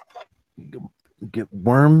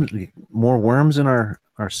worms, more worms in our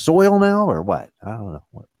soil now, or what? I don't know.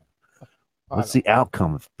 What's the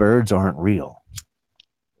outcome if birds aren't real?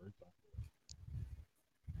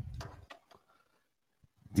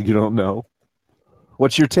 You don't know.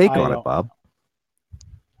 What's your take on it, Bob?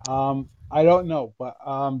 I don't know, but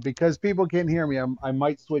because people can't hear me, I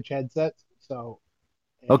might switch headsets. So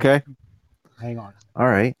okay, hang on. All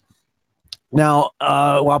right. Now,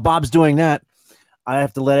 while Bob's doing that, I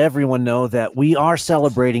have to let everyone know that we are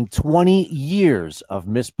celebrating 20 years of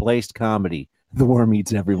Misplaced Comedy. The Worm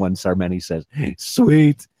Eats Everyone, Sarmeni says.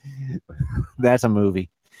 Sweet. That's a movie.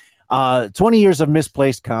 20 years of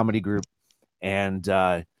Misplaced Comedy Group. And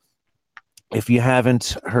if you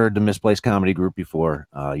haven't heard the Misplaced Comedy Group before,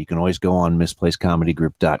 you can always go on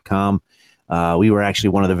misplacedcomedygroup.com. We were actually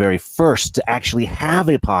one of the very first to actually have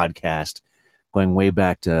a podcast going way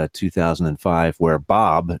back to 2005, where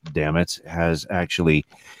Bob, damn it, has actually,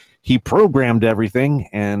 he programmed everything,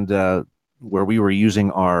 and where we were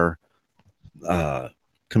using our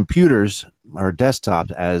computers, our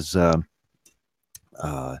desktop as,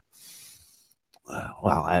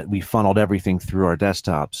 we funneled everything through our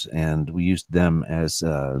desktops, and we used them as,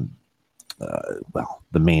 the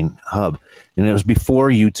main hub. And it was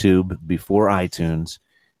before YouTube, before iTunes,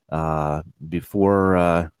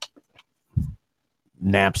 before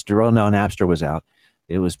Napster. Oh no, Napster was out.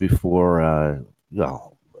 It was before.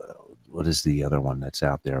 What is the other one that's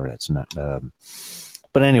out there? That's not.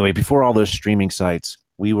 But anyway, before all those streaming sites,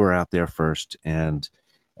 we were out there first and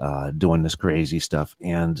doing this crazy stuff.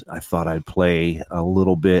 And I thought I'd play a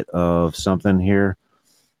little bit of something here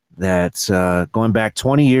that's going back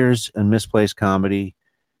 20 years in Misplaced Comedy.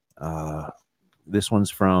 This one's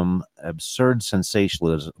from Absurd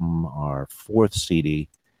Sensationalism, our 4th CD,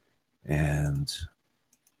 and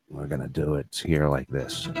we're going to do it here like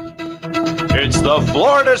this. It's the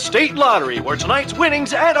Florida State Lottery, where tonight's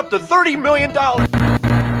winnings add up to $30 million.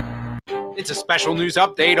 It's a special news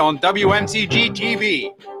update on WMCG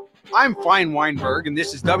TV. I'm Fine Weinberg, and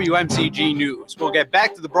this is WMCG News. We'll get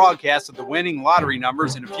back to the broadcast of the winning lottery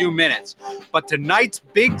numbers in a few minutes. But tonight's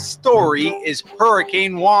big story is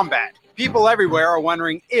Hurricane Wombat. People everywhere are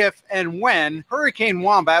wondering if and when Hurricane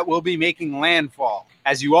Wombat will be making landfall.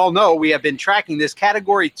 As you all know, we have been tracking this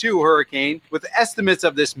Category 2 hurricane with estimates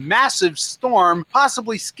of this massive storm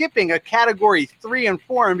possibly skipping a Category 3 and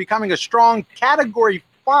 4 and becoming a strong Category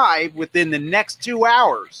 5 within the next 2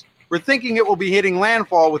 hours. We're thinking it will be hitting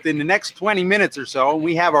landfall within the next 20 minutes or so, and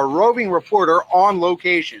we have a roving reporter on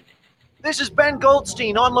location. This is Ben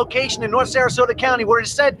Goldstein on location in North Sarasota County, where it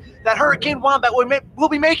is said that Hurricane Wombat will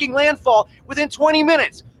be making landfall within 20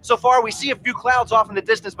 minutes. So far, we see a few clouds off in the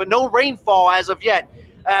distance, but no rainfall as of yet,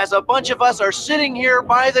 as a bunch of us are sitting here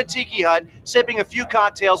by the tiki hut, sipping a few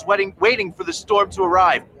cocktails, waiting for the storm to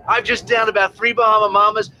arrive. I've just downed about 3 Bahama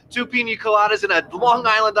Mamas, 2 pina coladas, and a Long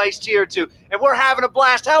Island iced tea or 2, and we're having a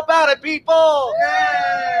blast. How about it, people?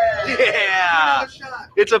 Yeah!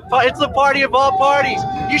 It's the party of all parties.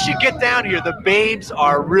 You should get down here. The babes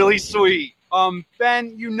are really sweet.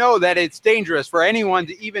 Ben, you know that it's dangerous for anyone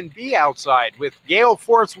to even be outside with gale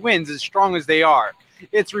force winds as strong as they are.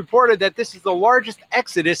 It's reported that this is the largest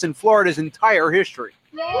exodus in Florida's entire history.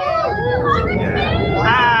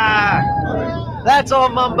 That's all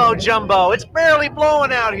mumbo jumbo. It's barely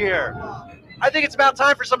blowing out here. I think it's about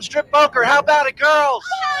time for some strip poker. How about it, girls?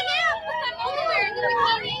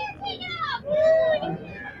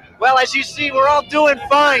 Well, as you see, we're all doing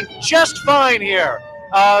fine, just fine here.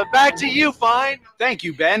 Back to you, Fine. Thank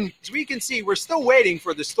you, Ben. As we can see, we're still waiting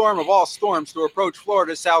for the storm of all storms to approach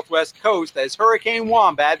Florida's southwest coast as Hurricane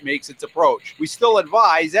Wombat makes its approach. We still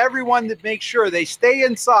advise everyone to make sure they stay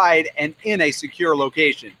inside and in a secure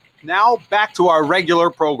location. Now, back to our regular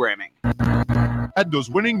programming. Add those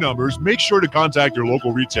winning numbers, make sure to contact your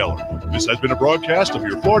local retailer. This has been a broadcast of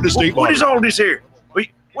your Florida State What is all this here?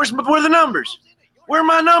 Wait, where are the numbers? Where are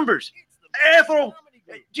my numbers? Ethel,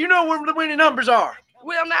 do you know where the winning numbers are?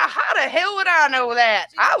 Well, now, how the hell would I know that?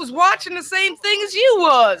 I was watching the same thing as you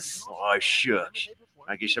was. Oh, shucks.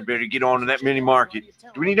 I guess I better get on to that mini market.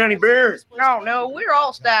 Do we need any beer? No, we're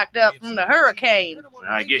all stacked up from the hurricane.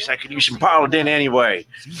 I guess I could use some Paladin anyway.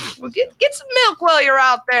 Well, get some milk while you're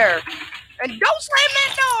out there. And don't slam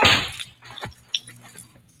that door.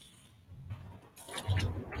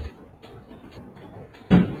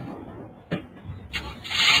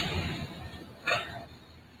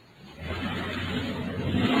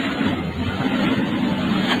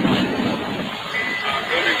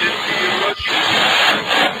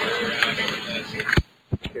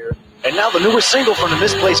 And now the newest single from the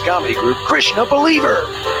Misplaced Comedy Group, Krishna Believer.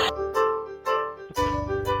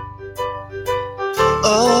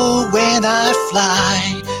 Oh, when I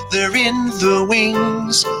fly, they're in the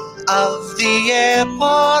wings of the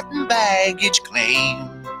airport and baggage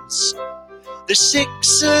claims. There's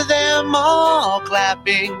 6 of them all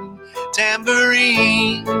clapping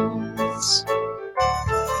tambourines.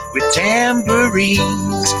 With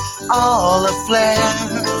tambourines all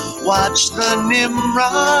aflare, watch the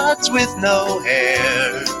Nimrods with no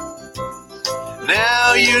hair.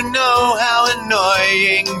 Now you know how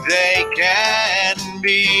annoying they can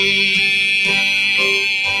be.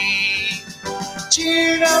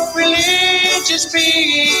 Cheered up religious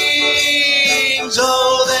beings,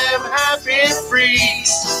 oh, them happy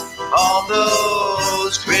freaks, all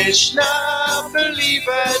those Krishna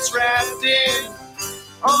believers wrapped in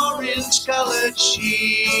orange-colored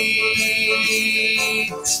sheets.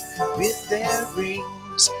 With their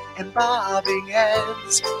rings and bobbing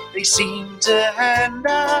heads, they seem to hand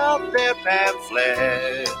out their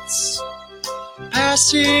pamphlets,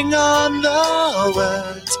 passing on the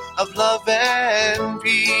words of love and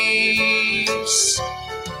peace.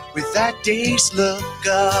 With that dazed look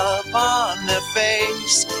upon their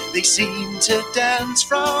face, they seem to dance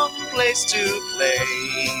from place to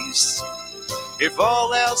place. If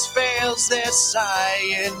all else fails, their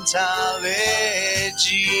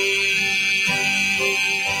Scientology.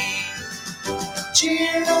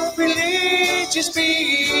 Cheer up religious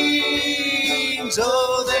beings,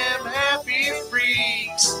 oh, them happy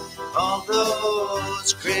freaks, all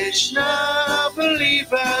those Krishna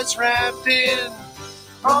believers wrapped in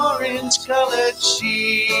orange-colored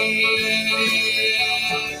sheets.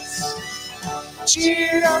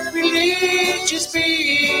 Cheer up religious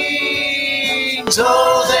beings,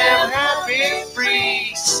 oh, them happy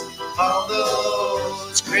freaks, all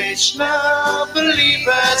those Krishna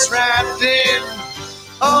believers wrapped in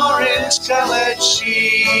orange-colored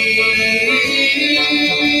sheets.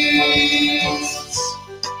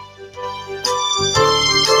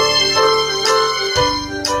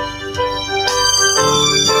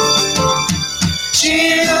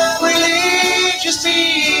 Cheer up religious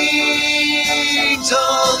beings,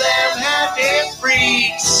 all them happy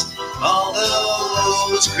freaks, all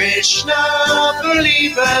those Krishna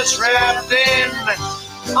believers wrapped in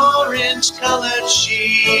orange-colored sheets.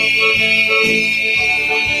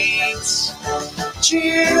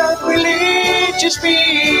 Cheer up religious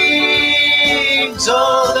beings,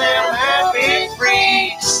 all them happy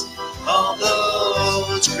freaks, all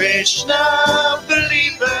those Krishna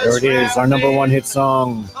believers. There it is, our number one hit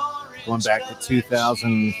song, going back to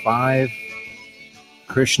 2005,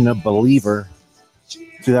 Krishna Believer,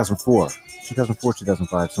 2004,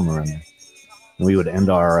 2005, somewhere in there. And we would end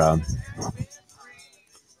our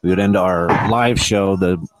live show,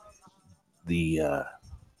 the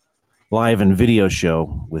live and video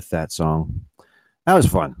show with that song. That was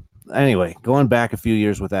fun. Anyway, going back a few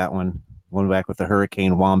years with that one, going back with the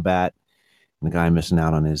Hurricane Wombat, and the guy missing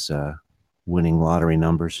out on his winning lottery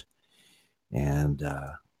numbers, and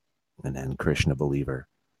then Krishna Believer.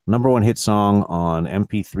 Number one hit song on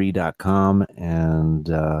mp3.com, and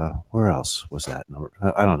where else was that number?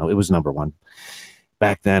 I don't know. It was number one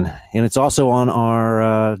back then. And it's also on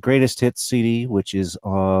our greatest hits CD, which is,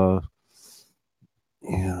 let's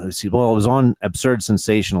see, well, it was on Absurd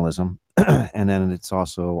Sensationalism, and then it's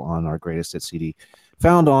also on our greatest hits CD,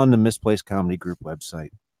 found on the Misplaced Comedy Group website.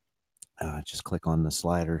 Just click on the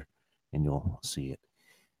slider and you'll see it.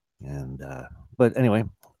 And but anyway,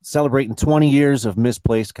 celebrating 20 years of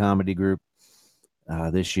Misplaced Comedy Group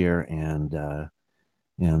this year, and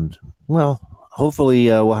well, hopefully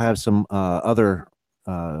we'll have some other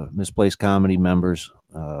Misplaced Comedy members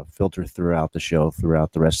filter throughout the show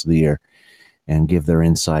throughout the rest of the year and give their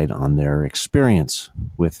insight on their experience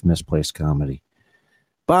with Misplaced Comedy.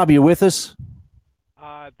 Bob, you with us?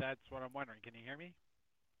 That's what I'm wondering. Can you hear me?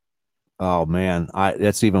 Oh man,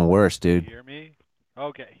 that's even worse, dude. Can you hear me?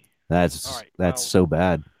 Okay. That's all right. That's so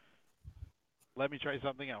bad. Let me try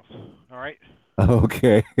something else. All right.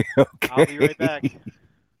 Okay. I'll be right back.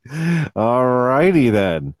 All righty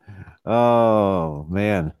then. Oh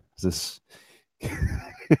man, this. Come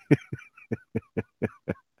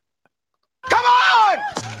on!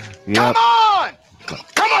 Yep. Come on!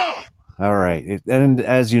 Come on! All right, and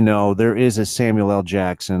as you know, there is a Samuel L.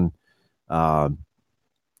 Jackson for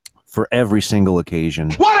every single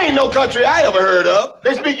occasion. What ain't no country I ever heard of?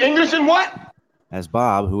 They speak English and what? As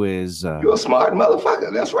Bob, who is you're a smart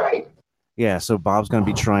motherfucker. That's right. Yeah, so Bob's going to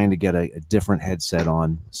be trying to get a different headset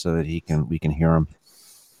on so that we can hear him.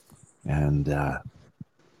 And God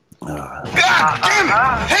damn it!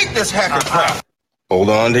 I hate this hacker crap. Hold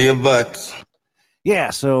on to your butts.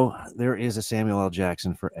 Yeah, so there is a Samuel L.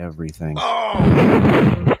 Jackson for everything.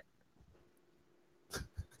 Oh.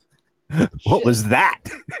 What was that?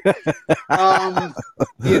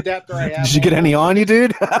 The adapter I have. Did you get any on you,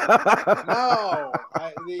 dude? No,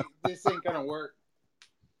 this ain't gonna work.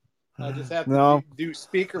 I just have to do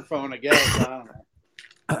speakerphone, I guess. I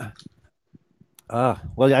don't know.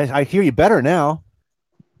 Well, I hear you better now.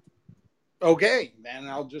 Okay, then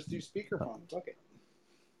I'll just do speakerphone. Fuck it.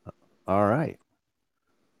 All right.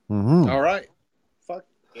 Mm-hmm. All right. Fuck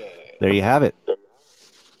yeah. There you have it.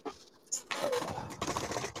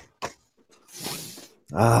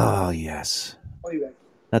 Oh, yes.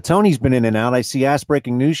 Now, Tony's been in and out. I see Ass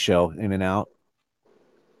Breaking News Show in and out.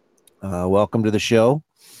 Welcome to the show.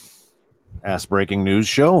 Ass Breaking News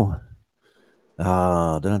Show.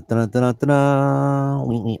 What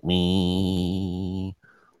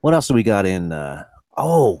else do we got in?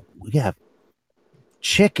 We have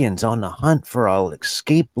chickens on the hunt for an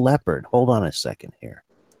escaped leopard. Hold on a second here.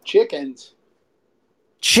 Chickens.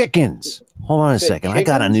 Hold on a second. I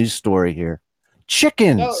got a news story here.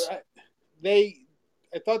 Chickens. No, I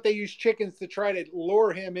thought they used chickens to try to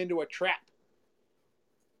lure him into a trap.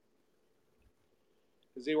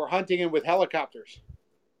 Because they were hunting him with helicopters.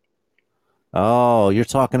 Oh, you're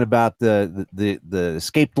talking about the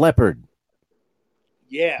escaped leopard.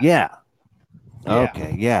 Yeah.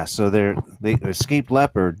 Okay, yeah. So they escaped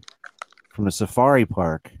leopard from the safari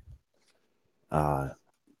park.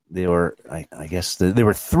 They were, I guess, there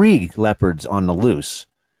were 3 leopards on the loose,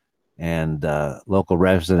 and local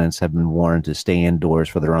residents have been warned to stay indoors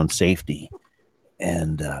for their own safety,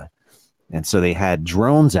 and so they had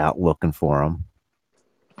drones out looking for them,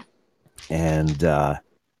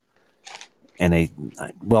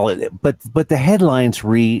 but the headlines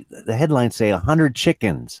say 100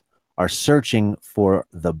 chickens are searching for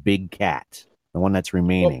the big cat, the one that's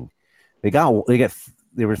remaining.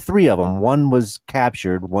 There were 3 of them. One was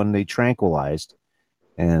captured, one they tranquilized,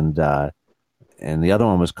 and the other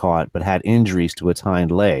one was caught but had injuries to its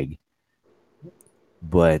hind leg.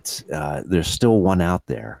 But there's still one out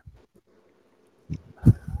there.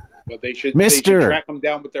 But they should track them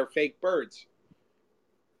down with their fake birds.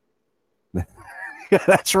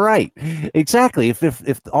 That's right. Exactly. If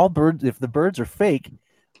the birds are fake,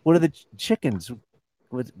 what are the chickens?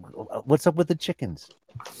 What's up with the chickens?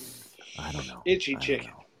 I don't know. Itchy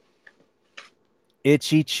chicken.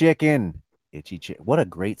 What a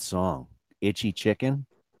great song. Itchy Chicken.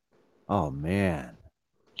 Oh man.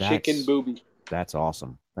 Chicken booby. That's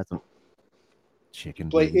awesome. That's a chicken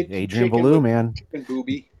booby. Adrian Ballou, man. Chicken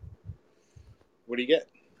booby. What do you get?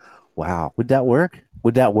 Wow. Would that work? I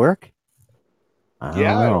don't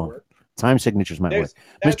know. Time signatures might work.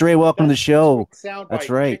 Mr. A, welcome to the show. That's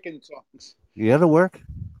right. Chicken songs. Yeah, that'll work.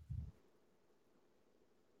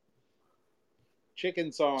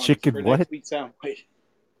 Chicken songs. Chicken for what? Next week's soundbite.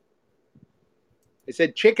 I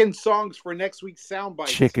said chicken songs for next week's soundbite.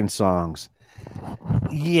 Chicken songs.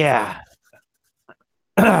 Yeah.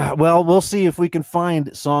 Well, we'll see if we can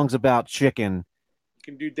find songs about chicken. You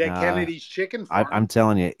can do Dead Kennedy's Chicken Farm. I'm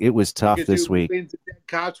telling you, it was tough this week. Dead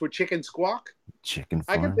Cops with Chicken Squawk. Chicken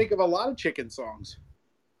Farm. I can think of a lot of chicken songs.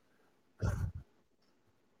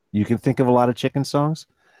 You can think of a lot of chicken songs?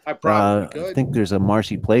 I probably could. I think there's a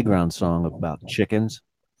Marcy Playground song about chickens.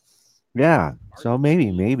 Yeah, so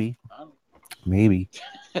maybe. Yeah.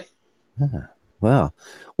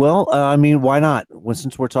 Well, I mean, why not? Well,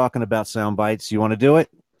 since we're talking about sound bites, you want to do it?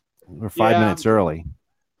 We're 5 minutes early.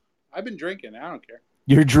 I've been drinking. I don't care.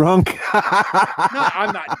 You're drunk? No,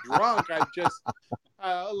 I'm not drunk. I'm just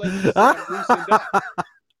let's just say I'm loosened up.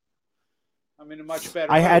 I'm in a much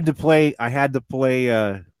better. I had to play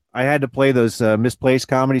those misplaced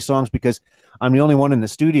comedy songs because I'm the only one in the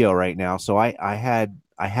studio right now. So I had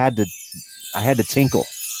to tinkle.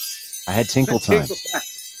 I had tinkle time.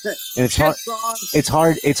 And it's hard. It's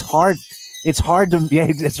hard. It's hard to.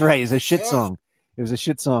 Yeah, that's right. It's a shit song. It was a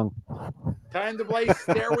shit song. Time to play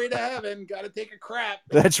Stairway to Heaven. Got to take a crap.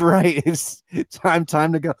 That's right. It's time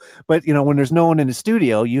to go. But when there's no one in the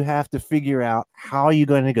studio, you have to figure out how you're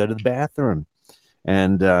going to go to the bathroom,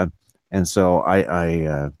 and so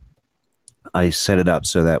I set it up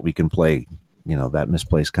so that we can play that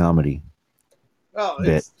misplaced comedy. Well,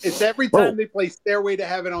 it's every time they play Stairway to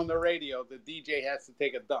Heaven on the radio, the DJ has to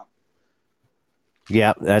take a dump.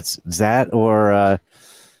 Yeah, that's that or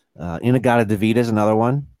In-A-Gadda-Da-Vida is another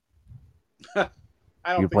one.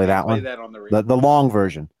 I don't you play that one. That on the radio. The long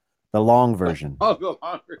version. The long version. Oh, the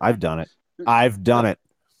long version. I've done it.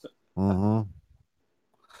 Mm-hmm.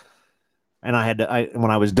 And I had to. When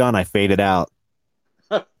I was done, I faded out.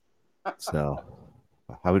 So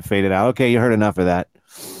I would fade it out. Okay, you heard enough of that.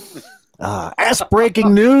 Ask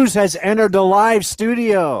Breaking News has entered the live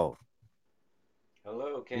studio.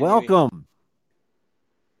 Hello. Welcome.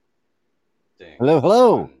 Hello.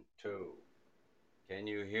 1, 2. Can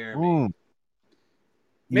you hear me?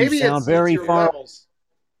 Maybe you sound very your far. Levels.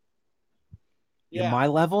 Yeah. My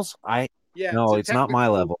levels? No, it's not my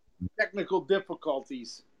level. Technical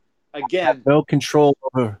difficulties. Again. I have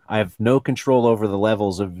no control over the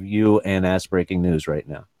levels of you and Ask Breaking News right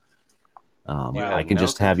now. I can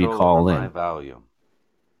just have you call in. My volume.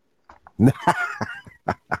 The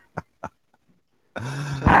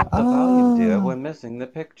volume, dear. We're missing the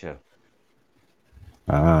picture.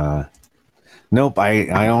 Nope.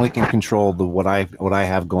 I only can control what I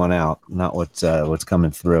have going out, not what's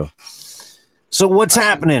coming through. So what's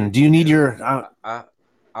happening? Do you need your?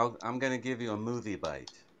 I'm gonna give you a movie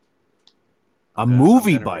bite. I'm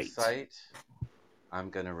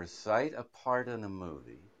gonna recite a part in a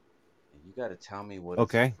movie, and you got to tell me what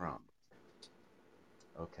it's from.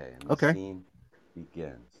 Okay. And the scene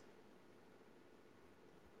begins.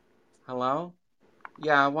 Hello?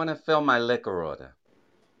 Yeah, I want to fill my liquor order.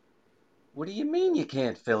 What do you mean you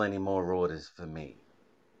can't fill any more orders for me?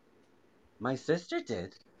 My sister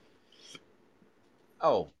did.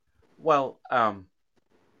 Oh, well,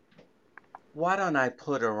 why don't I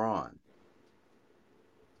put her on?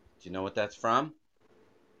 Do you know what that's from?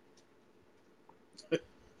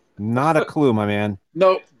 Not a clue, my man.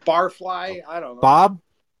 No, Barfly. I don't know. Bob?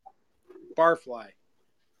 Barfly.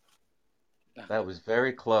 That was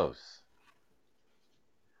very close.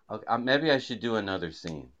 Okay, maybe I should do another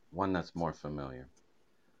scene, one that's more familiar.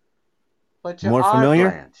 But you are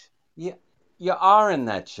Blanche. You are in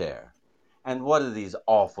that chair. And what are these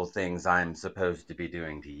awful things I'm supposed to be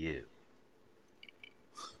doing to you?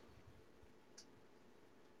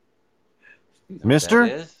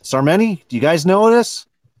 Mr. Sarmeni, do you guys know this?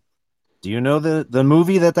 Do you know the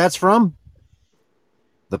movie that's from?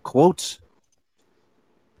 The quote?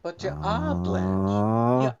 But you are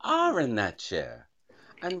Blanche. You are in that chair.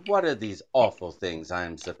 And what are these awful things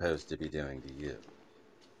I'm supposed to be doing to you?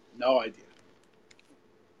 No idea.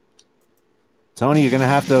 Tony, you're gonna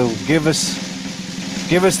have to give us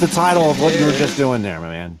the title of what you were just doing there, my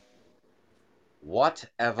man.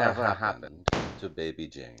 Whatever happened to Baby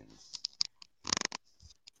Jane?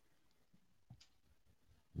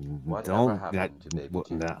 Whatever happened to Baby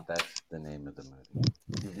Jane? No. That's the name of the movie.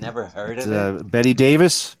 You've never heard of it? Betty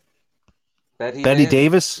Davis. Betty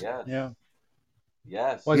Davis. Yes. Yeah.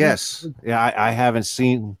 Yes. Well, yes. Yeah, I haven't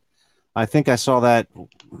seen. I think I saw that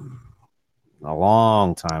a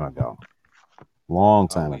long time ago. We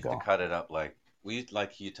used to cut it up like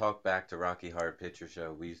you talk back to Rocky Horror Picture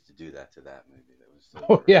Show. We used to do that to that movie. That was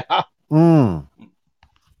so great. Yeah.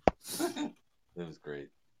 It was great.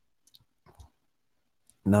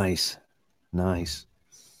 Nice.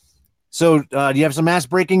 So, do you have some ass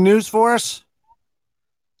breaking news for us?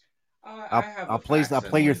 I'll play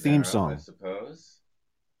your theme song. I suppose.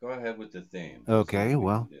 Go ahead with the theme. Okay.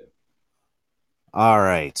 Well. All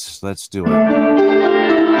right. Let's do it.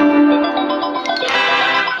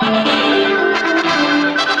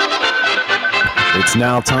 It's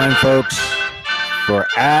now time, folks, for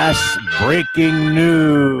Ass Breaking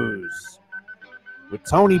News with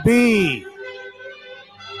Tony B.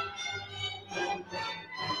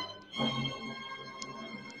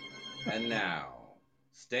 And now,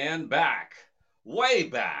 stand back, way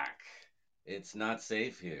back. It's not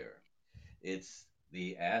safe here. It's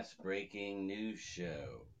the Ass Breaking News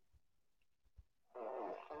Show.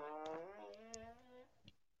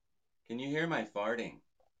 Can you hear my farting?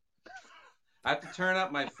 I have to turn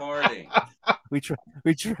up my farting. We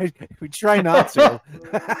try not to.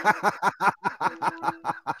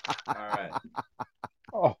 All right.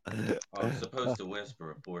 Oh. I'm supposed to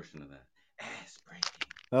whisper a portion of that. Ass breaking.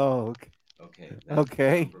 Oh, okay. Okay. That's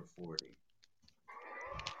Okay. Number 40.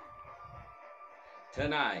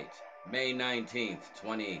 Tonight, May 19th,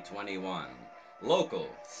 2021. Local,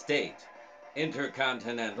 state,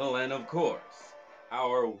 intercontinental, and of course,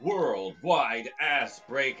 our worldwide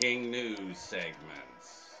ass-breaking news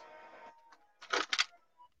segments.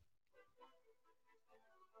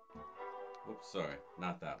 Oops, sorry,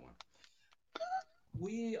 not that one.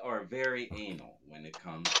 We are very anal when it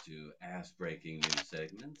comes to ass-breaking news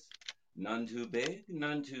segments. None too big,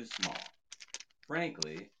 none too small.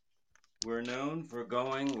 Frankly, we're known for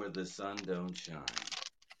going where the sun don't shine.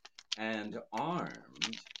 And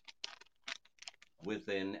armed with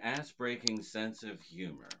an ass-breaking sense of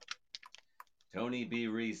humor, Tony B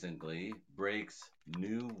recently breaks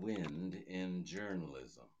new wind in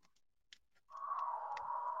journalism.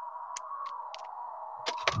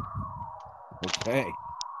 Okay.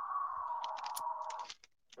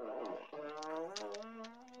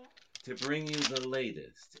 To bring you the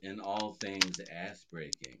latest in all things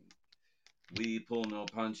ass-breaking, we pull no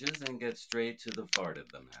punches and get straight to the fart of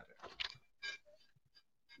the matter.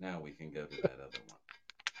 Now we can go to that other one.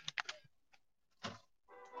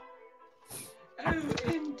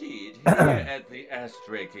 Oh, indeed. Here at the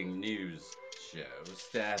Ass-Breaking News Show,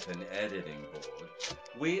 staff and editing board,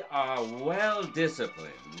 we are well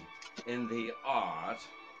disciplined in the art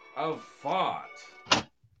of fart.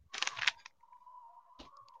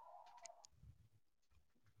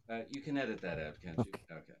 You can edit that out, can't you?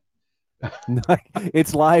 Okay.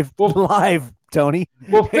 It's live, Tony.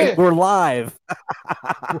 We're live.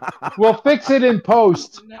 We'll fix it in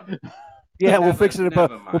post. Yeah, we'll fix it in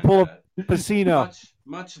post. We'll pull up Pacino.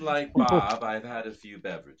 Much like Bob, I've had a few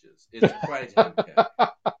beverages. It's quite okay.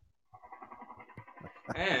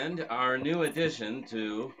 And our new addition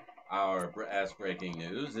to our ass-breaking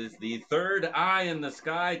news is the third eye in the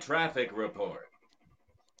sky traffic report.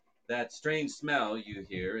 That strange smell you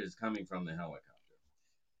hear is coming from the helicopter.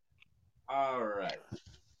 All right.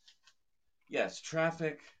 Yes,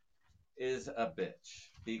 traffic is a bitch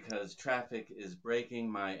because traffic is breaking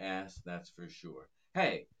my ass, that's for sure.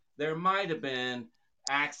 Hey, there might have been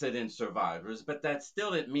accident survivors, but that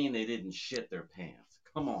still didn't mean they didn't shit their pants.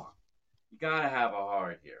 Come on. You gotta have a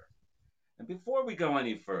heart here. And before we go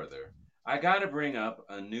any further, I gotta bring up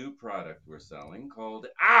a new product we're selling called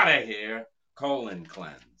Outta Here Colon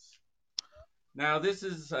Cleanse. Now, this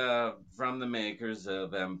is from the makers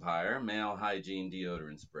of Empire Male Hygiene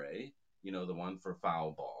Deodorant Spray. You know, the one for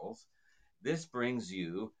foul balls. This brings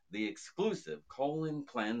you the exclusive colon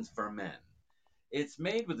cleanse for men. It's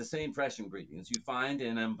made with the same fresh ingredients you find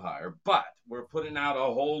in Empire, but we're putting out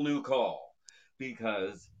a whole new call.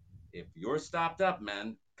 Because if you're stopped up,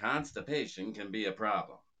 men, constipation can be a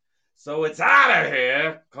problem. So it's Outta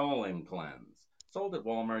Here colon cleanse. Sold at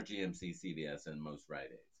Walmart, GMC, CVS, and most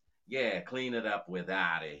Rite Aids. Yeah, clean it up with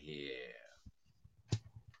Outta Here.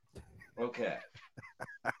 Okay.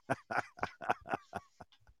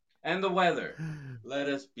 And the weather. Let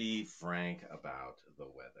us be frank about the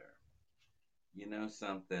weather. You know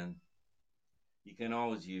something? You can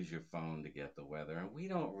always use your phone to get the weather, and we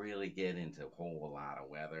don't really get into a whole lot of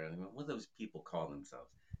weather. I mean, what do those people call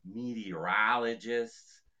themselves?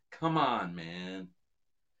 Meteorologists? Come on, man.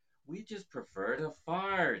 We just prefer to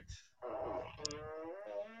fart.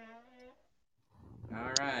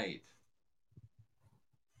 All right.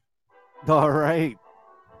 All right.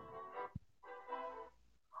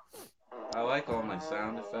 I like all my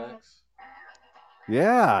sound effects.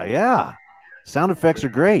 Yeah. Sound effects are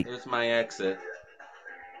great. Here's my exit.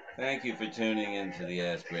 Thank you for tuning into the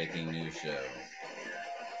Ass-Breaking News Show.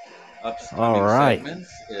 Upcoming segments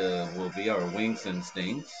will be our Winks and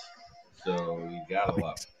Stinks, so you gotta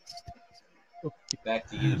love it. Back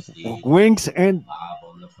to you, Steve. Winks and Bob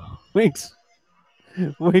on the phone.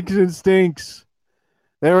 Winks and Stinks.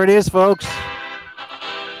 There it is, folks.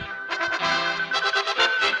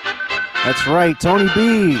 That's right, Tony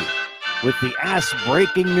B with the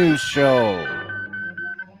Ass-Breaking News Show.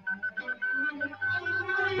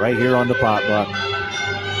 Right here on the Potluck.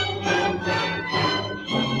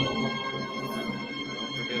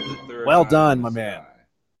 Well done, my man.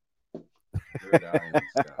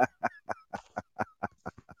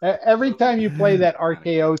 Every time you play that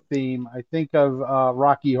RKO theme, I think of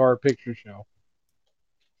Rocky Horror Picture Show.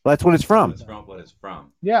 Well, that's what it's from. What it's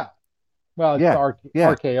from. Yeah. Well, it's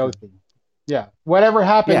RKO theme. Yeah. Whatever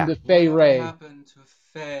happened to Fay Ray? Happened to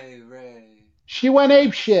Fay Ray. She went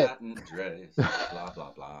ape shit. Satin dress. Blah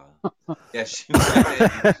blah blah. Yeah, she went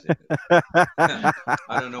ape shit. I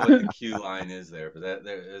don't know what the cue line is there, but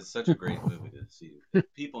it's such a great movie to see.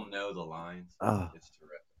 If people know the lines, it's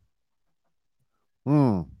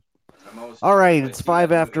terrific. All right, it's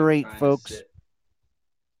 5 after 8, folks.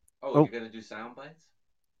 Oh, you're gonna do sound bites?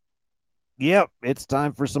 Yep, it's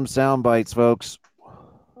time for some sound bites, folks.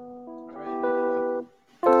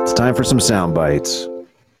 It's time for some sound bites.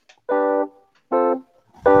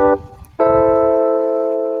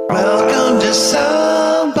 Welcome to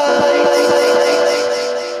Sound Bites.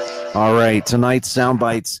 All right, tonight's sound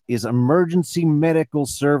bites is emergency medical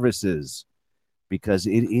services, because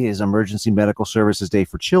it is Emergency Medical Services Day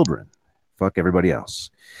for children. Fuck everybody else.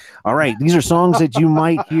 All right, these are songs that you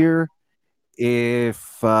might hear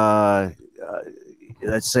if, let's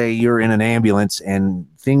say, you're in an ambulance, and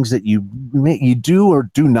things that you do or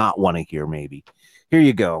do not want to hear. Maybe here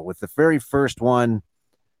you go with the very first one.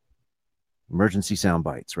 Emergency sound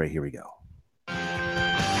bites. Right here we go.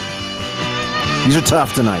 These are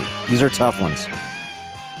tough tonight. These are tough ones.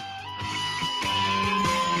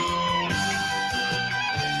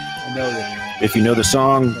 I know this. If you know the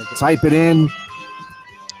song, type it in.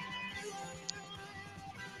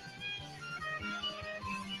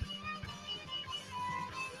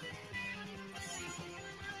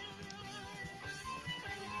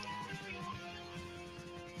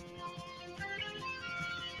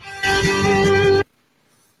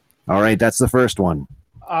 All right, that's the first one.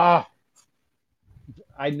 I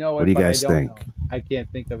know it. What do you but guys I don't think? know. I can't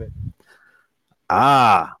think of it.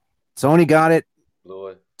 Tony got it.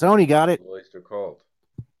 Blue Tony got it. Oyster Cult.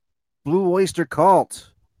 Blue Oyster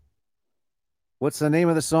Cult. What's the name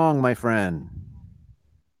of the song, my friend?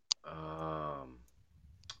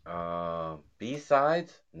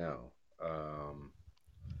 B-sides? No.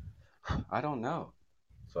 I don't know.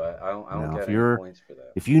 So I don't get any points for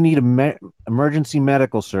that. If you need emergency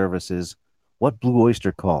medical services, what Blue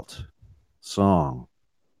Oyster Cult song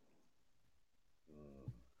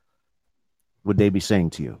would they be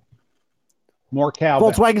saying to you? More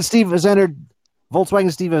cowbell. Volkswagen Steve has entered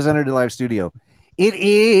the live studio. It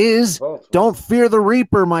is Don't Fear the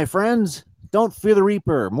Reaper, my friends. Don't Fear the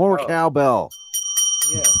Reaper. More cowbell.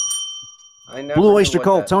 Yeah. I never Blue Oyster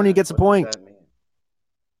Cult. Tony gets a point.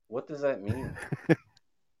 What does that mean?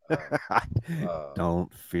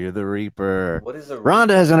 Don't Fear the Reaper. What is a Rhonda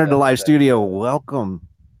has entered the live studio. Welcome.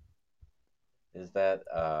 Is that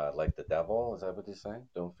like the devil? Is that what they're saying?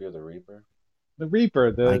 Don't fear the Reaper? The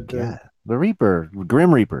Reaper. The Reaper.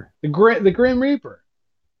 Grim Reaper. The Grim Reaper.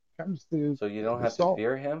 Comes to so you don't have to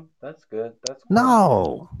fear him? That's good. That's cool.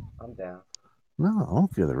 No. I'm down. No,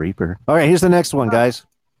 don't fear the Reaper. All right, here's the next one, guys.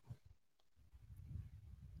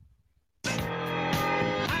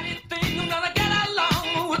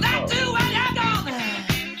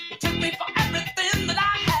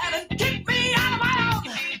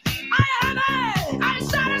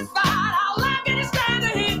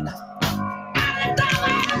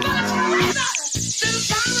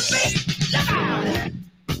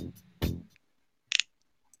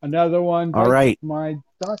 Another one. All right. My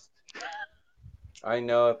dust. I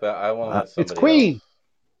know it, but I won't let somebody It's Queen.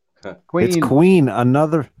 Queen. It's Queen.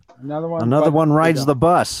 Another one. Another one rides the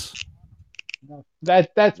bus. No,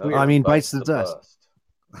 that's weird. I mean, bites the dust.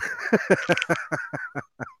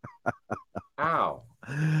 Ow.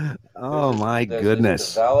 Oh my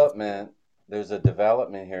goodness. There's a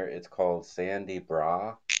development here. It's called Sandy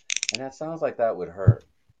Bra, and that sounds like that would hurt.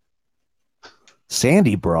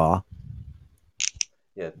 Sandy Bra.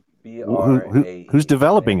 Yeah, B-R-A-E. Who's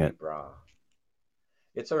developing it? Bra.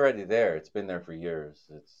 It's already there. It's been there for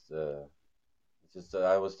years. It's just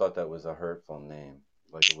I always thought that was a hurtful name.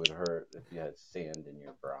 Like it would hurt if you had sand in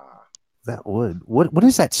your bra. That would. What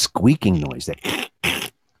is that squeaking noise?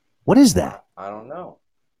 What is that? I don't know.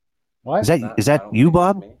 What is that you,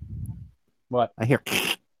 Bob? What I hear?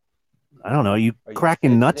 I don't know. Are you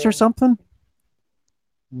cracking nuts or something?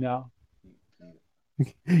 No.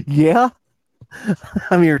 Yeah.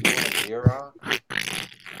 I'm here.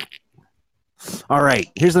 All right,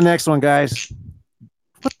 here's the next one, guys.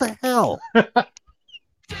 What the hell?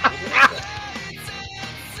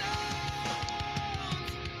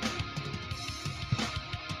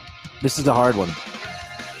 This is a hard one.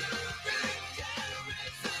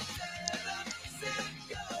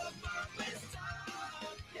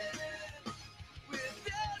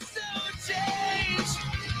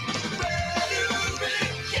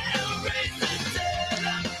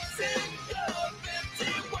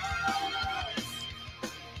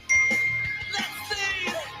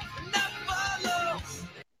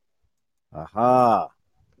 Aha.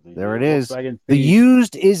 There it it is. The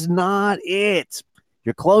Used is not it.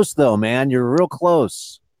 You're close, though, man. You're real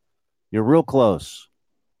close. You're real close.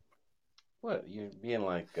 What? You're being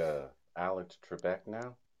like Alex Trebek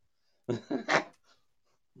now?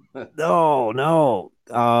 No.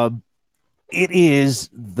 It is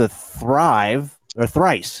the Thrice,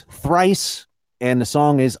 and the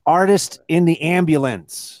song is Artist in the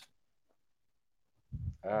Ambulance.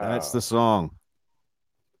 That's the song.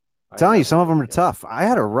 I'm telling you, some of them are tough. I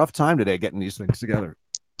had a rough time today getting these things together.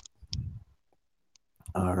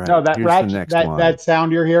 All right. No, that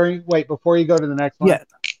sound you're hearing. Wait, before you go to the next one. Yeah.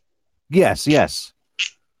 Yes.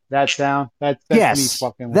 That sound. That's yes. Me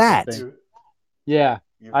fucking with that. The thing. Yeah.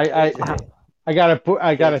 I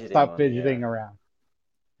gotta stop fidgeting around.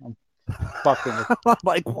 I'm fucking with I'm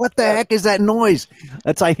like, what the heck is that noise?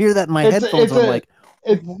 I hear that in my headphones. I'm like,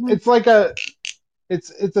 it's like a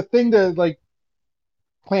thing to like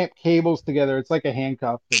clamp cables together. It's like a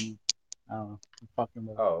handcuff, and I don't know. I'm fucking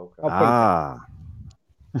with it. Oh,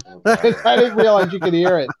 okay. I didn't realize you could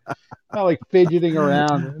hear it. Not like fidgeting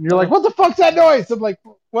around, and you're like, "What the fuck's that noise?" I'm like,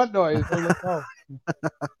 "What noise?" I'm like, "Oh,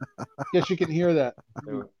 guess you can hear that."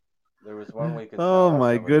 There was one week. Oh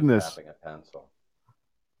my goodness! Tapping a pencil.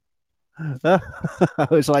 I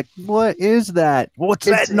was like, "What is that? What's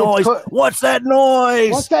that noise? What's that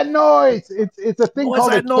noise? What's that noise?" It's a thing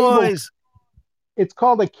called a noise. It's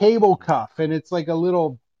called a cable cuff, and it's like a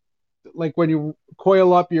little, like when you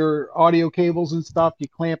coil up your audio cables and stuff, you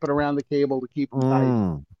clamp it around the cable to keep them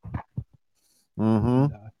tight. Mm-hmm.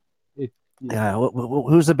 Yeah.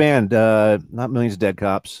 Who's the band? Not Millions of Dead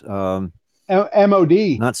Cops. MOD.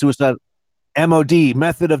 Not Suicide. MOD.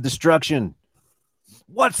 Method of Destruction.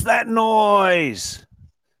 What's that noise?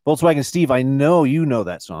 Volkswagen Steve, I know you know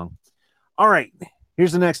that song. All right.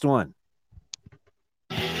 Here's the next one.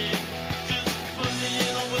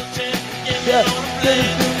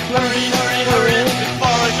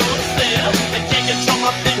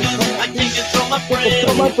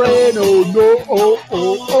 My brain, oh no,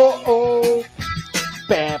 oh.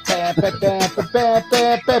 Bam, bam, bam, bam, bam,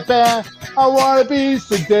 bam, bam, bam. I wanna be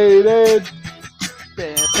sedated.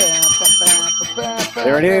 Bam, bam, bam, bam, bam,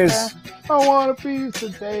 there it is. I wanna be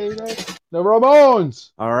sedated. The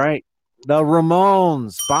Ramones. All right. The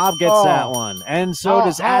Ramones. Bob gets that one. And so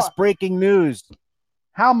does Ass Breaking News.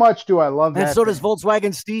 How much do I love that? And so does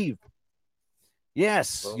Volkswagen Steve.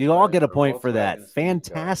 Yes, you all get a point for that.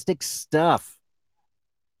 Fantastic stuff.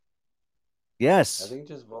 Yes. I think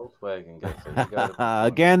just Volkswagen gets it.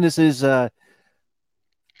 Again, this is for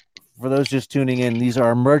those just tuning in. These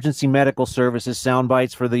are emergency medical services sound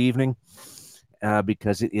bites for the evening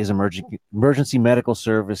because it is emergency medical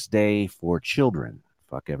service day for children.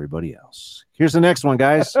 Fuck everybody else. Here's the next one,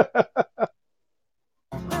 guys.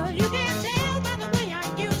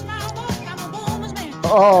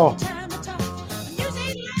 Oh.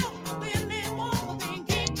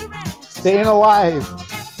 Staying Alive.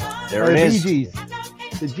 There it is. Bee Gees.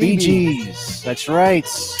 The Bee Gees. That's right.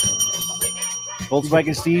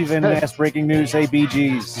 Volkswagen Steve and Ass Breaking News say Bee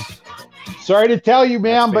Gees. Sorry to tell you,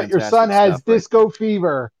 ma'am, but your son has disco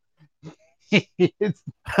fever. It's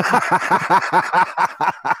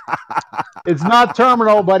not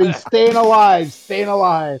terminal, but he's staying alive. Staying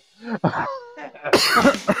alive.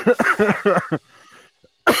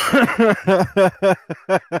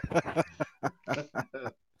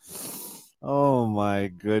 Oh my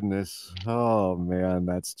goodness. Oh man,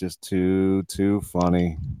 that's just too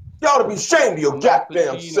funny. You ought to be ashamed of your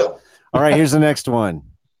goddamn self. All right, here's the next one.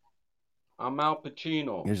 I'm Al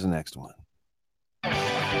Pacino. Here's the next one.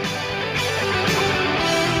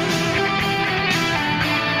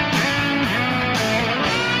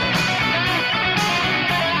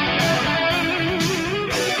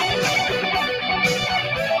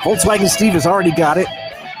 Volkswagen Steve has already got it.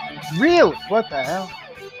 Really? What the hell?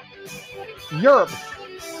 Europe.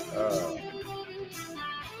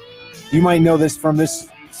 You might know this from this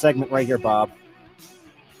segment right here, Bob.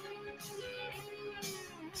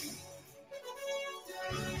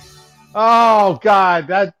 Oh God,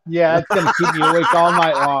 that's gonna keep me awake all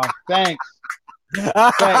night long. Thanks.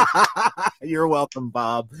 You're welcome,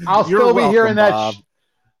 Bob. I'll still be hearing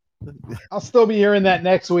that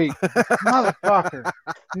next week. Motherfucker.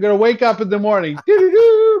 I'm gonna wake up in the morning.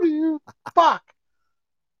 Fuck.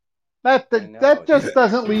 That just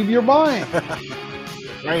doesn't leave your mind.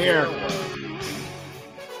 Right here.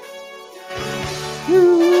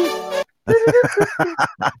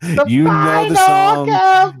 You know the song.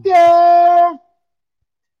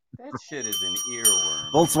 That shit is an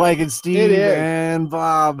earworm. Volkswagen Steve and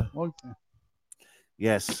Bob.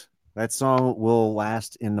 Yes, that song will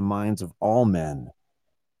last in the minds of all men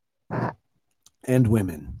and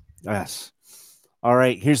women Yes. All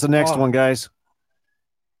right, here's the next one, guys.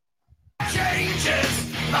 Changes,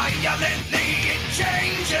 violently it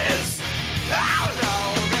changes. Oh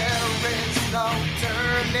no, there is no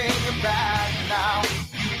turning back now.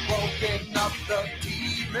 You've woken up the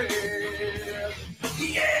demon.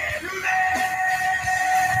 Yeah, man.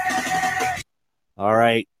 All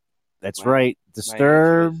right, that's right.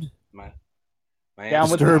 Disturbed.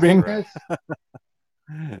 Disturbing.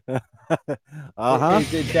 Uh-huh.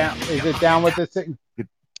 Is it down with the sickness?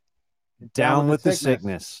 Down with the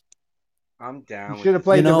sickness. I'm down. You should have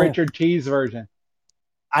played the Richard Cheese version.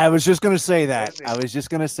 I was just going to say that.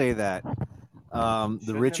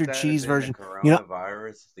 The Richard Cheese version.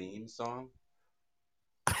 Coronavirus theme song.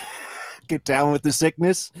 Get down with the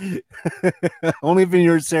sickness. Only if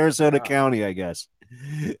you're in Sarasota County, I guess.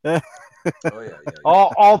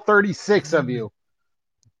 All 36 of you.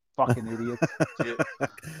 Fucking idiots.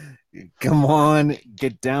 Come on,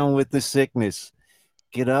 get down with the sickness.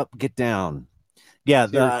 Get up, get down.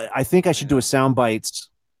 Yeah, I think I should do a sound bites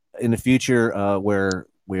in the future where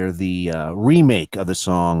the remake of the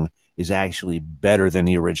song is actually better than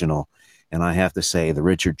the original. And I have to say the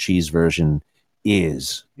Richard Cheese version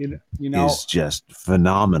is just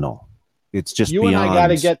phenomenal. It's just you and I got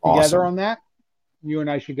to get awesome. Together on that. You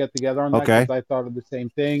and I should get together on that because I thought of the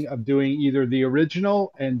same thing of doing either the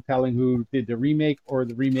original and telling who did the remake or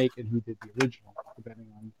the remake and who did the original, depending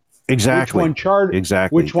on which one charted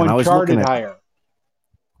higher.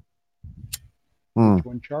 Which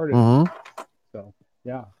one charted? So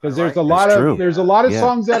yeah, because there's a lot of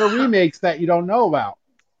songs that are remakes that you don't know about,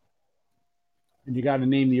 and you got to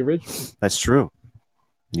name the original. That's true.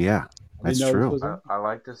 Yeah, that's true. I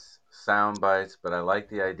like this sound bites, but I like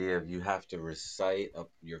the idea of you have to recite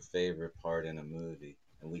your favorite part in a movie,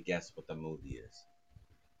 and we guess what the movie is.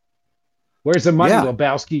 Where's the money,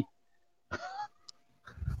 Lebowski?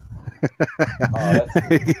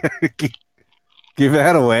 Give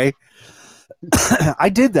that away. I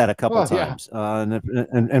did that a couple times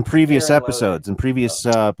in previous episodes and previous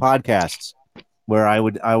podcasts where I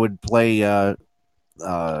would play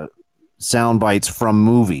sound bites from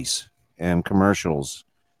movies and commercials.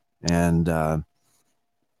 And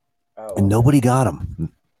nobody got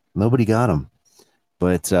them. But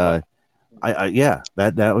that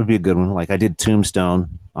would be a good one. Like I did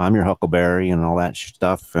Tombstone, I'm Your Huckleberry, and all that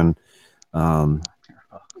stuff. And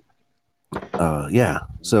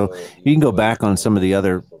so you can go back on some of the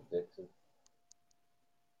other.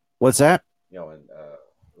 What's that? And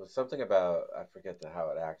it was something about I forget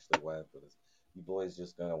how it actually went, but you boys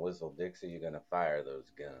just gonna whistle Dixie, you're gonna fire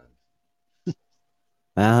those guns.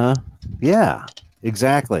 Yeah,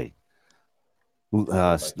 exactly.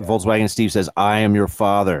 Volkswagen Steve says, I am your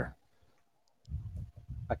father.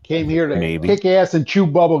 I came here to kick ass and chew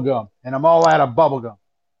bubblegum, and I'm all out of bubblegum.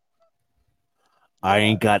 I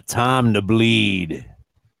ain't got time to bleed.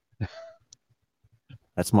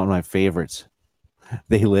 That's one of my favorites.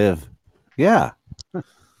 They Live. Yeah.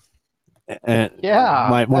 And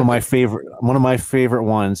one of my favorite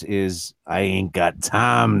ones is I ain't got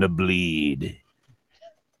time to bleed.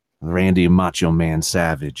 Randy Macho Man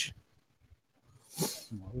Savage.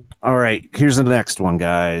 All right, here's the next one,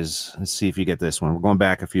 guys. Let's see if you get this one. We're going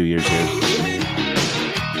back a few years here.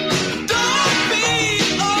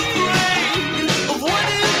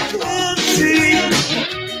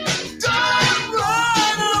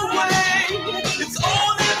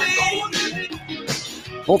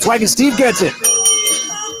 Volkswagen Steve gets it.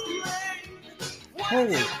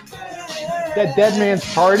 Holy. That Dead Man's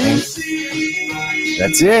Party?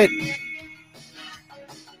 That's it.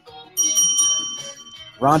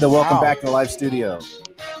 Rhonda, welcome back to the live studio.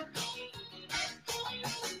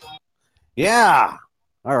 Yeah.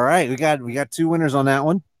 All right. We got two winners on that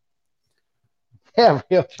one. Yeah,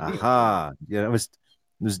 really. Aha. Yeah, it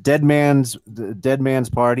was Dead Man's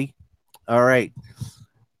Party. All right.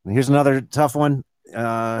 Here's another tough one.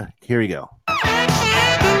 Here we go.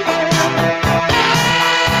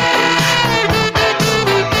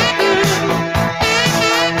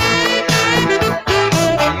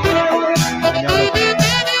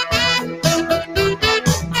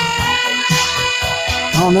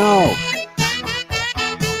 Oh no.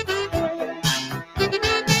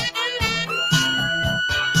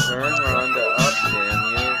 Turn Rhonda up, damn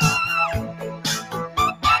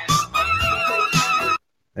you.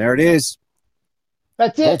 There it is.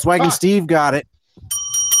 That's it. Volkswagen Steve got it.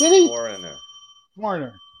 Did he? Foreigner.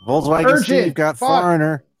 Volkswagen Steve got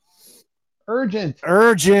Foreigner. Urgent.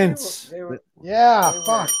 Yeah.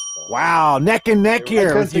 Fuck. Wow. Neck and neck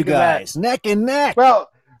here with you guys. Neck and neck. Well,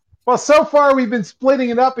 so far we've been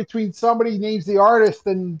splitting it up between somebody names the artist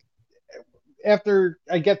and after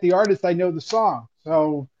I get the artist, I know the song.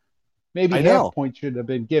 So maybe half point should have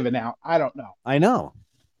been given out. I don't know. I know.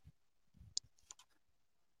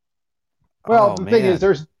 Well, the thing is,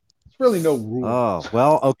 there's really no rule. Oh,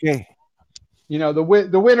 well, okay. You know, the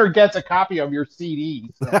winner gets a copy of your CD.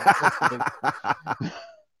 So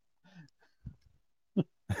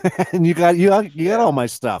and you got all my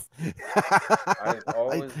stuff.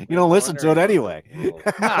 You don't listen to it anyway.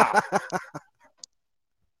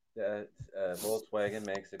 Volkswagen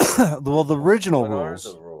makes it. Well, the original what rules.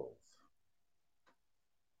 Are the rules?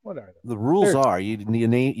 What are the rules? Are you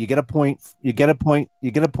get a point. You get a point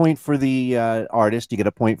for the artist. You get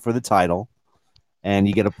a point for the title, and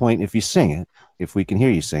you get a point if you sing it. If we can hear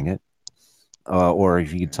you sing it, or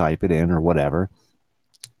if you type it in or whatever,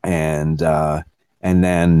 and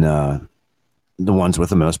then the ones with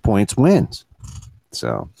the most points wins.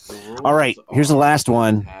 So, all right, here's the last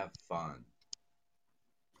one. Have fun.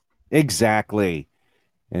 Exactly,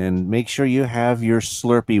 and make sure you have your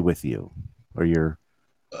Slurpee with you or your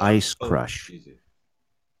Ice Crush.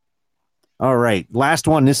 All right, last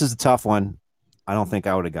one. This is a tough one. I don't think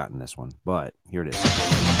I would have gotten this one, but here it is.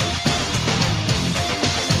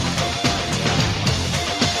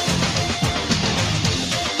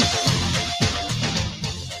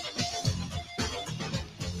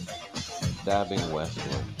 Stabbing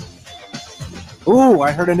Westward. Ooh,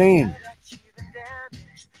 I heard a name.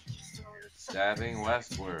 Stabbing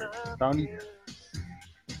Westward. Tony.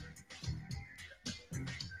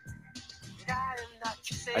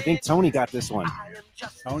 I think Tony got this one.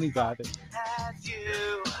 Tony got it.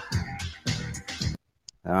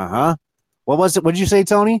 Uh-huh. What was it? What did you say,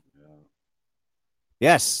 Tony?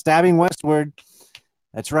 Yes, Stabbing Westward.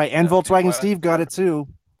 That's right. And Volkswagen Steve got it too.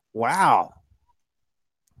 Wow.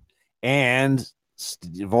 And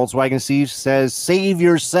Volkswagen Steve says, save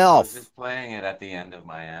yourself. I was just playing it at the end of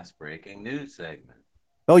my ass-breaking news segment.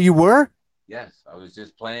 Oh, you were? Yes, I was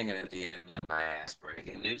just playing it at the end of my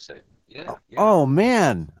ass-breaking news segment. Yeah. Oh,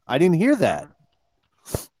 man. I didn't hear that.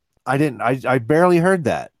 I didn't. I barely heard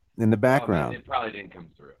that in the background. It probably didn't come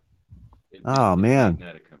through. Man.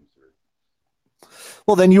 It come through.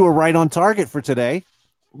 Well, then you were right on target for today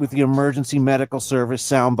with the emergency medical service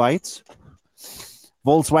sound bites.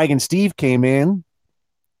 Volkswagen Steve came in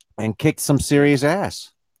and kicked some serious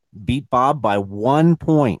ass. Beat Bob by 1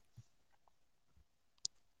 point.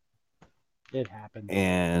 It happened.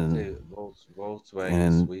 And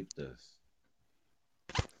Volkswagen sweep this.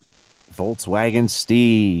 Volkswagen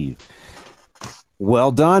Steve.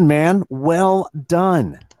 Well done, man. Well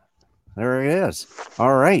done. There it is.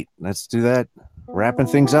 All right. Let's do that. Wrapping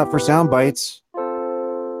things up for sound bites.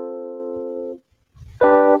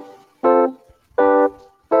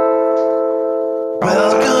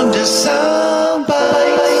 Welcome to Sound Bites.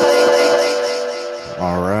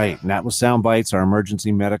 All right. And that was Sound Bites, our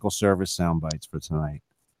emergency medical service sound bites for tonight.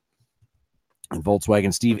 And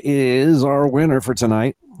Volkswagen Steve is our winner for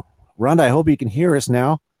tonight. Rhonda, I hope you can hear us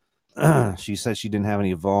now. She says she didn't have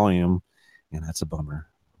any volume, and that's a bummer.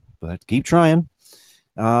 But keep trying.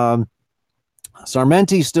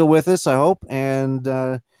 Sarmenti's still with us, I hope. And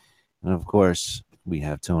of course, we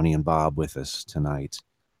have Tony and Bob with us tonight.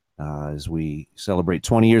 As we celebrate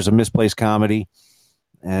 20 years of misplaced comedy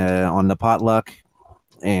on the potluck.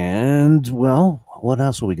 And, well, what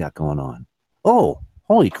else have we got going on? Oh,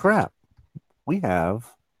 holy crap. We have,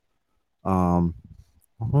 hold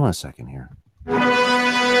on a second here.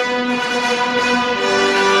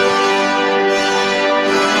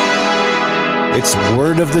 It's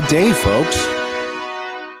word of the day, folks.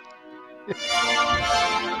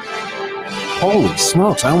 Holy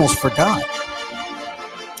smokes, I almost forgot.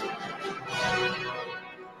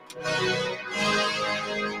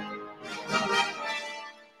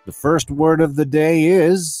 The first word of the day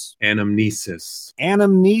is anamnesis.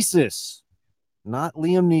 Anamnesis. Not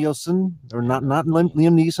Liam Neeson, or not Liam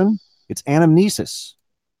Neeson. It's anamnesis.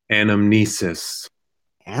 Anamnesis.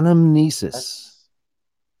 Anamnesis.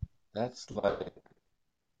 That's like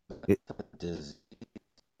disease.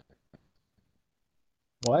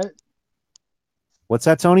 What? What's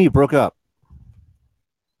that, Tony? You broke up.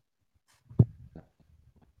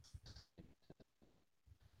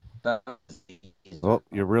 Oh,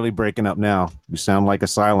 you're really breaking up now. You sound like a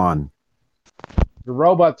Cylon. The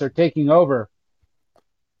robots are taking over.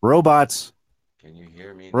 Robots. Can you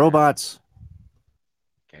hear me? Robots.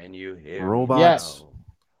 Can you hear robots?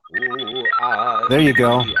 Me? Yes. There you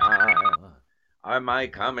go. Am I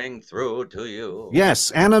coming through to you?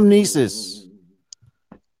 Yes, anamnesis.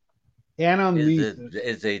 Anamnesis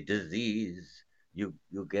is a disease you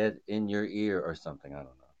get in your ear or something. I don't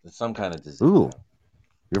know. It's some kind of disease. Ooh.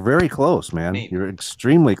 You're very close, man. You're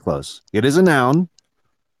extremely close. It is a noun.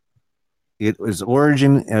 It was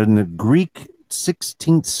origin in the Greek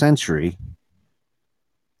 16th century.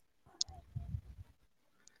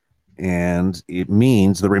 And it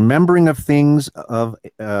means the remembering of things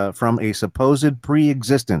from a supposed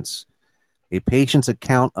pre-existence, a patient's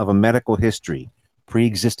account of a medical history,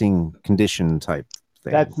 pre-existing condition type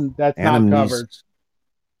thing. That's not covered.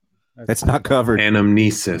 That's not covered.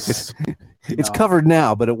 Anamnesis. It's covered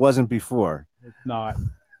now, but it wasn't before. It's not.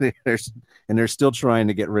 They're still trying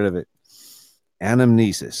to get rid of it.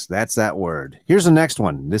 Anamnesis. That's that word. Here's the next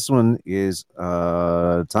one. This one is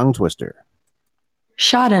tongue twister.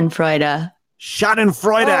 Schadenfreude.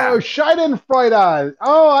 Schadenfreude. Oh, Schadenfreude.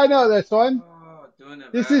 Oh, I know this one.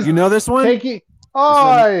 This is you know this one? Taking.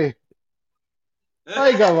 Oh,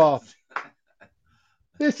 I go off.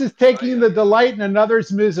 This is taking the delight in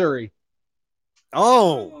another's misery.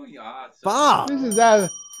 Oh, Bob. This is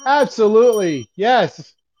absolutely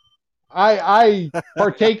yes. I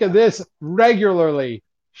partake of this regularly.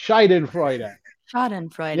 Schadenfreude.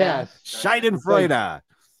 Schadenfreude. Yes. Schadenfreude. Like,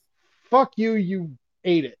 fuck you. You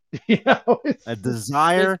ate it. You know, a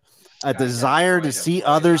desire to see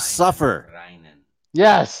others suffer.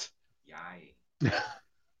 Yes.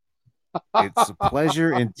 It's a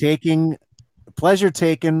pleasure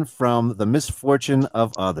taken from the misfortune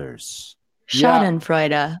of others.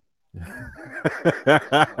 Schadenfreude.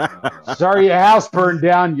 Sorry your house burned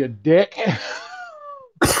down, you dick.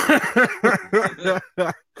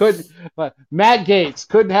 Matt Gates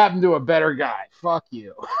couldn't happen to a better guy. Fuck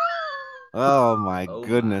you. Oh my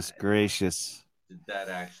goodness gracious. Did that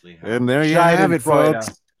actually happen? And there you have it,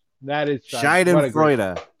 folks. That is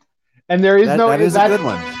Schadenfreude. And there is that is a good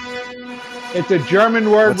one. It's a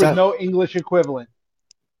German word with no English equivalent.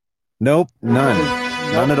 Nope, none.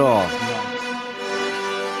 None at all.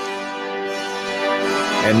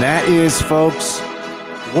 And that is, folks,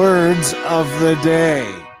 words of the day.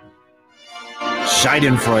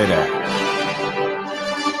 Schadenfreude.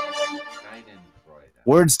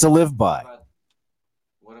 Words to live by.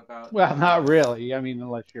 What about? Well, not really. I mean,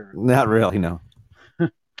 unless you're. Not really, no.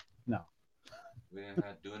 No.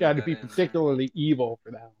 Got to be particularly evil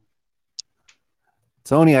for that.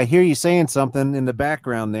 Tony, I hear you saying something in the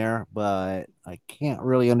background there, but I can't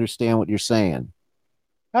really understand what you're saying.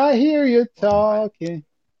 I hear you talking.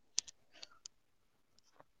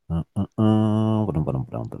 Who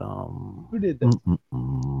did that?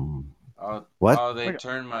 What? Oh, they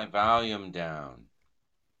turned my volume down.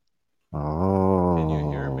 Oh. Can you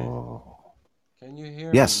hear me? Can you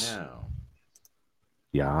hear yes. me now?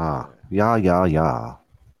 Yeah.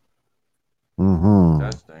 Mm-hmm.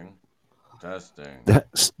 Testing.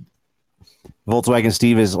 Volkswagen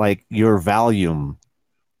Steve is like your volume.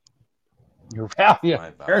 Your volume.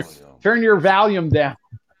 Turn your volume down.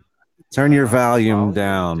 Turn your volume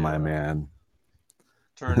down, my man.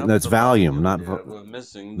 That's volume, not we're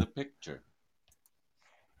missing the picture.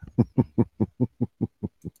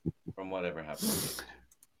 From whatever happened.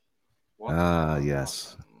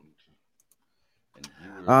 Yes.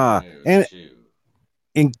 And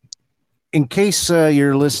in case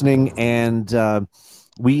you're listening, and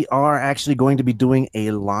we are actually going to be doing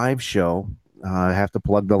a live show. I have to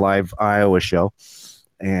plug the live Iowa show,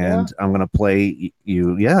 and I'm going to play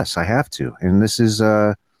you. Yes, I have to. And this is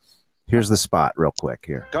here's the spot real quick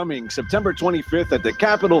here. Coming September 25th at the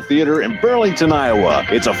Capitol Theater in Burlington, Iowa.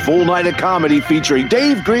 It's a full night of comedy featuring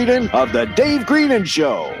Dave Greenan of The Dave Greenan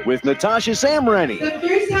Show with Natasha Samreni. The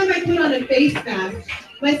first time I put on a face mask,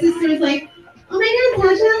 my sister was like, "Oh my God,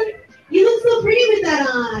 Natasha, you look so pretty with that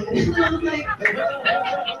on." And I was like...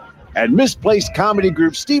 And misplaced comedy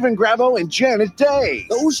group Stephen Grabo and Janet Day.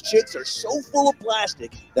 Those chicks are so full of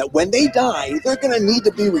plastic that when they die, they're going to need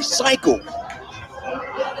to be recycled.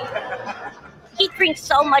 He drinks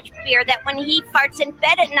so much beer that when he farts in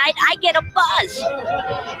bed at night, I get a buzz.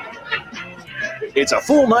 It's a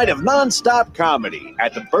full night of nonstop comedy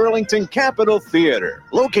at the Burlington Capitol Theater,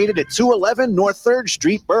 located at 211 North 3rd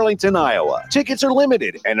Street, Burlington, Iowa. Tickets are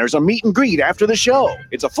limited, and there's a meet and greet after the show.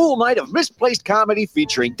 It's a full night of misplaced comedy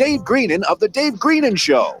featuring Dave Greenan of The Dave Greenan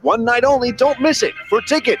Show. One night only, don't miss it. For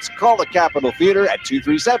tickets, call the Capitol Theater at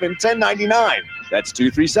 237-1099. That's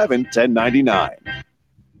 237-1099.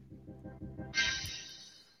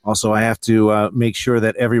 Also, I have to make sure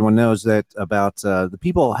that everyone knows that about the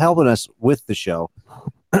people helping us with the show.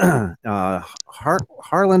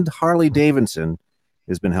 Harley Davidson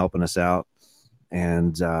has been helping us out,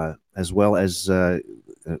 and as well as the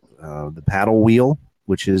Paddle Wheel,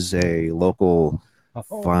 which is a local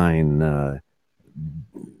fine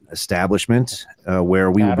establishment where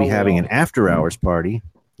we will be having an after-hours party.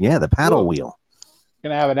 Yeah, the Paddle Wheel.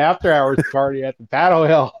 Gonna have an after-hours party at the Paddle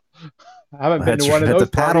Hill. I haven't been to one of those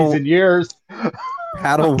parties in years.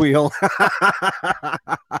 Paddle wheel.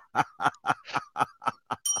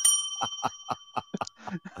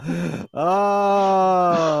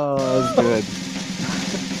 Oh, that's good.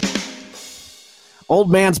 Old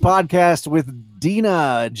Man's Podcast with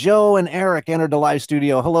Dina, Joe, and Eric entered the live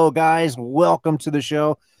studio. Hello, guys. Welcome to the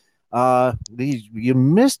show. You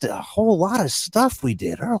missed a whole lot of stuff we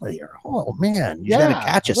did earlier. Oh, man. You got to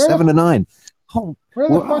catch us 7 to 9. Oh,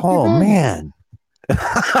 man. What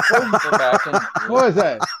was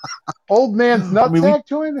that? Old Man's Nutsack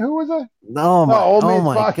joined? Who was it? No,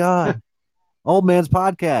 my God. Old Man's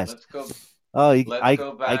Podcast. I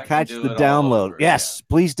catch the download. Yes,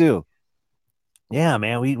 please do. Yeah,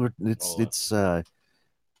 man.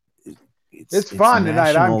 It's fun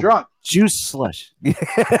tonight. I'm drunk. Juice slush.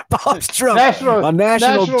 Bob's drunk.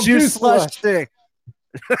 National Juice Slush Day.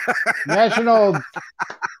 National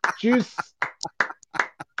Juice.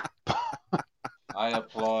 I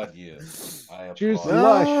applaud you. Juice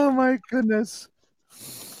Slush. Oh my goodness.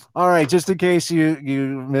 All right, just in case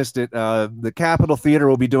you missed it, the Capitol Theater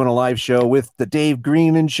will be doing a live show with the Dave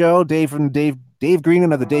Greenan Show. Dave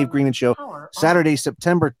Greenan of the Dave Greenan Show, Saturday,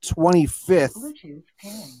 September 25th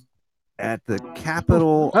at the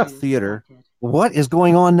Capitol Theater. What is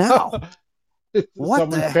going on now?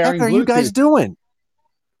 What the heck are you guys doing?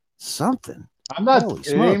 Something. I'm not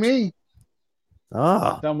kidding me.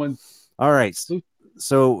 Oh. Someone. All right.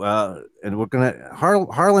 So, and we're going to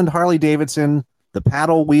Harland Harley Davidson, the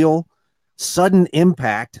Paddle Wheel, Sudden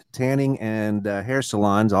Impact Tanning and Hair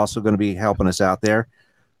Salons also going to be helping us out there.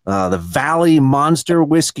 The Valley Monster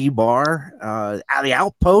Whiskey Bar, the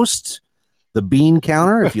Outpost, the Bean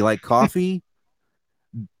Counter, if you like coffee,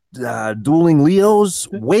 Dueling Leos,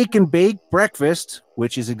 Wake and Bake Breakfast,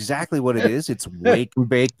 which is exactly what it is. It's Wake and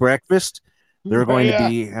Bake Breakfast. They're going to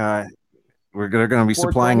be, they're going to be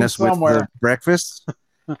supplying us with the breakfast.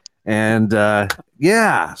 And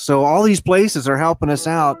so all these places are helping us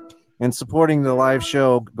out and supporting the live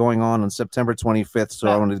show going on September 25th. So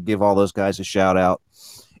I wanted to give all those guys a shout out.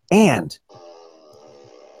 And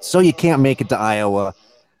so you can't make it to Iowa,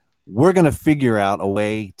 we're going to figure out a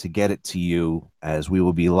way to get it to you, as we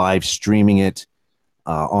will be live streaming it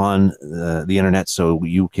on the internet, so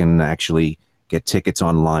you can actually get tickets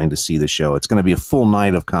online to see the show. It's going to be a full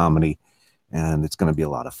night of comedy, and it's going to be a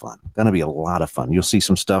lot of fun. You'll see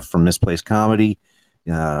some stuff from Misplaced Comedy.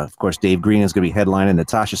 Of course, Dave Green is going to be headlining.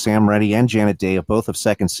 Natasha Samready and Janet Day, both of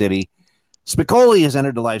Second City. Spicoli has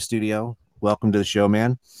entered the live studio. Welcome to the show,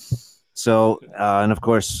 man. So, and of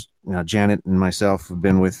course, Janet and myself have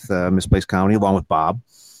been with Misplaced Comedy along with Bob.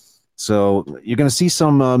 So you're going to see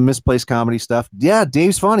some Misplaced Comedy stuff. Yeah,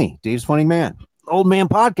 Dave's funny. Dave's funny man. Old Man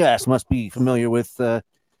Podcast must be familiar with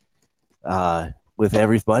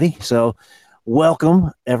everybody. So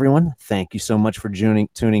welcome, everyone. Thank you so much for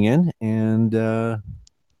tuning in. And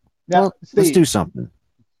now, let's do something.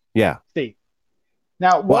 Yeah. Steve.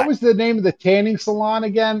 Now, what was the name of the tanning salon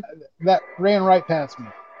again? That ran right past me.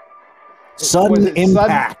 Sudden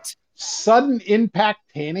Impact. Sudden Impact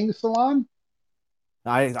Tanning Salon?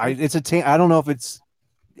 I don't know if it's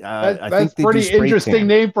that's a pretty interesting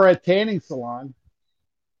name for a tanning salon.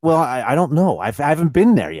 Well, I don't know. I haven't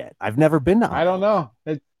been there yet. I've never been to. I don't know.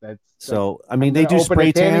 So I mean, they do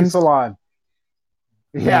spray tanning salon.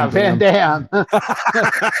 Yeah, Van Damme.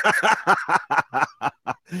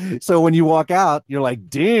 So when you walk out, you're like,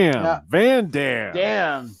 damn, Van Damme.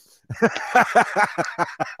 Damn.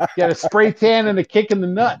 Got a spray tan and a kick in the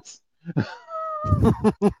nuts. That's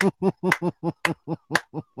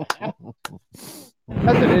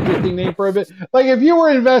an interesting name for a bit. Like, if you were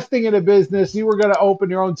investing in a business, you were going to open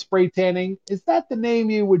your own spray tanning. Is that the name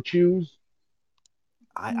you would choose?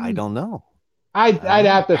 I don't know. I'd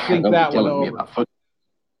have to think that one over.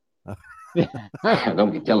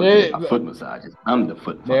 Don't be telling me about foot massages. I'm the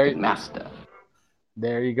foot fucking master.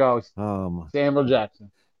 There you go. Samuel Jackson.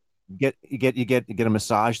 You get a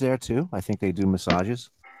massage there too. I think they do massages.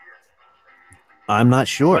 I'm not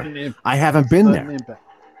sure. I haven't been there.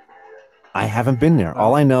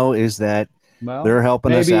 All I know is that they're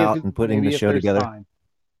helping us out and putting the show together. Time.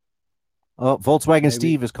 Oh, Volkswagen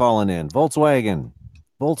Steve is calling in. Volkswagen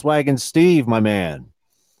Steve, my man.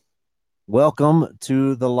 Welcome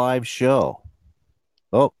to the live show.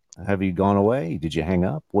 Oh, have you gone away? Did you hang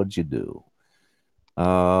up? What did you do?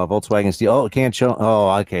 Volkswagen Steve. Oh, can't show. Oh,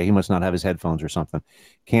 okay. He must not have his headphones or something.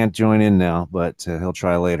 Can't join in now, but he'll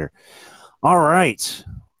try later. All right.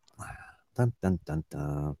 Dun, dun, dun,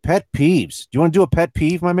 dun. Pet peeves. Do you want to do a pet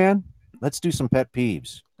peeve, my man? Let's do some pet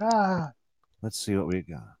peeves. Let's see what we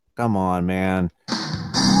got. Come on, man.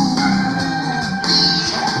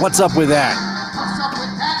 What's up with that?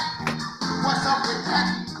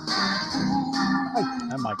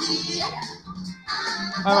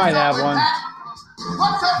 I might have one.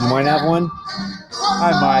 You might have one?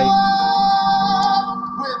 I might.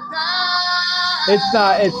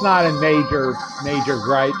 It's not a major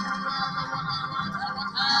gripe.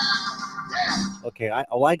 Okay,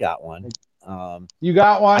 I got one. You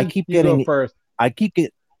got one? I keep getting first. I keep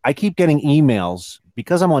getting emails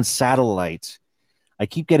because I'm on satellite. I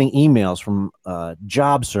keep getting emails from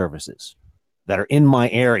job services that are in my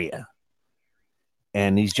area.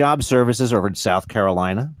 And these job services are in South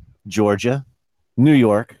Carolina, Georgia, New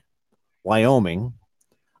York, Wyoming,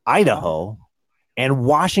 Idaho, and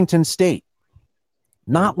Washington State.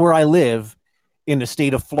 Not where I live in the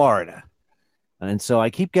state of Florida. And so I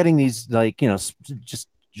keep getting these, just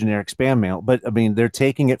generic spam mail. But, I mean, they're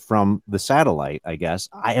taking it from the satellite, I guess.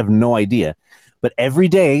 I have no idea. But every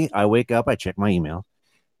day I wake up, I check my email,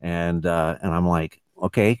 and I'm like,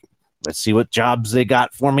 okay, let's see what jobs they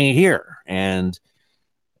got for me here. And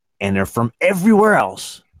they're from everywhere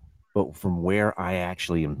else, but from where I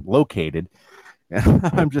actually am located. And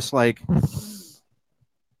I'm just like,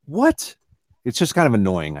 what? It's just kind of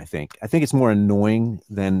annoying, I think. I think it's more annoying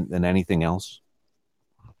than anything else,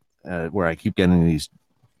 where I keep getting these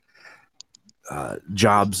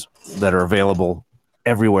jobs that are available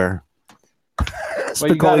everywhere.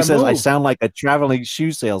 Spicoli says, I sound like a traveling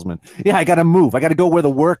shoe salesman. Yeah, I got to move. I got to go where the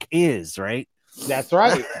work is, right? That's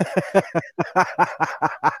right.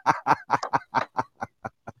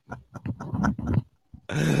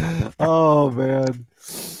 Oh man.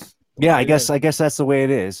 Yeah, I guess that's the way it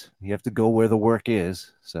is. You have to go where the work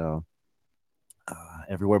is. So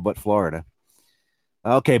everywhere but Florida.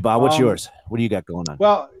 Okay, Bob, what's yours? What do you got going on?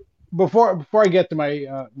 Well, before I get to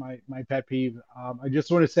my my pet peeve, I just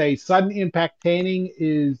want to say sudden impact tanning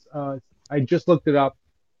is I just looked it up.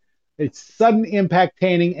 It's Sudden Impact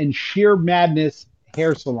Tanning and Sheer Madness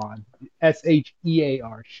Hair Salon.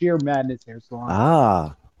 SHEAR. Sheer Madness Hair Salon.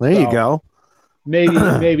 Ah, there you go.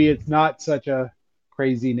 Maybe it's not such a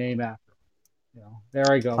crazy name after.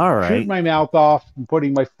 There I go. All right. Shooting my mouth off and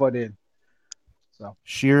putting my foot in. So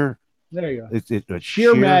Sheer. There you go. It's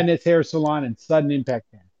Sheer Madness Hair Salon and Sudden Impact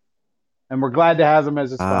Tanning. And we're glad to have them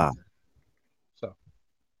as a sponsor. So.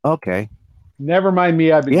 Okay. Never mind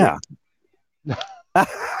me. I've been But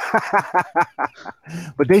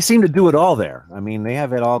they seem to do it all there. I mean, they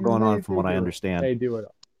have it all going on from what I understand. They do it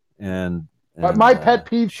all. But my pet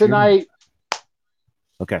peeve tonight.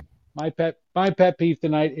 Okay. My pet peeve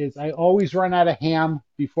tonight is I always run out of ham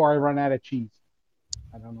before I run out of cheese.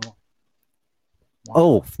 I don't know.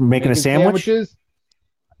 Oh, making a sandwich? Sandwiches?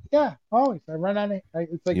 Yeah, always. I run out of.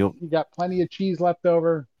 It's like you got plenty of cheese left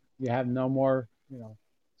over. You have no more,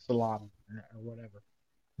 salami or whatever.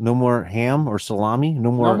 No more ham or salami.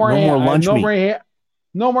 No more lunch meat.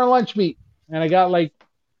 No more lunch meat. And I got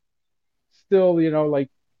still,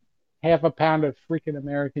 half a pound of freaking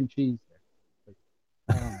American cheese.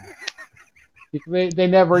 They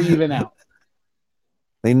never even out.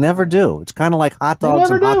 They never do. It's kind of like hot dogs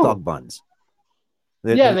and hot dog buns.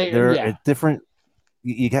 They're different.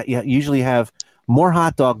 You usually have more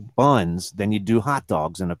hot dog buns than you do hot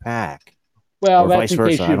dogs in a pack. Well, that's in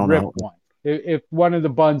case you rip one. If one of the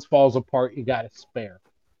buns falls apart, you got a spare.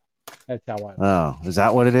 That's how I. Oh, is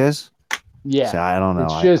that what it is? Yeah. See, I don't know.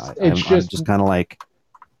 I'm just kind of like.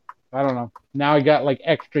 I don't know. Now I got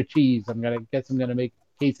extra cheese. I'm gonna make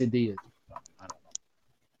quesadillas.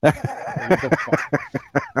 I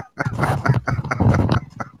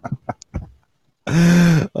don't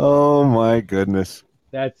know. Oh my goodness.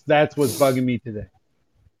 That's what's bugging me today.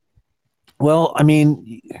 Well, I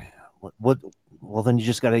mean, what? Well, then you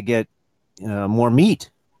just got to get more meat.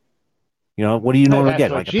 What do you normally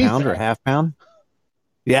get? Like a pound or a half pound?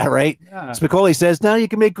 Yeah, right. Yeah. Spicoli says now you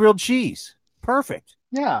can make grilled cheese. Perfect.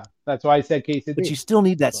 Yeah, that's why I said quesadilla. But you still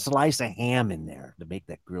need that slice of ham in there to make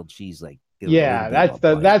that grilled cheese Yeah,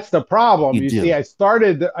 that's the problem. You see, I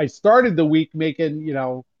started the week making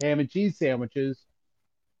ham and cheese sandwiches,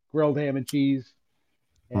 grilled ham and cheese,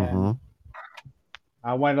 and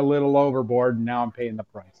I went a little overboard, and now I'm paying the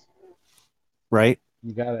price. Right.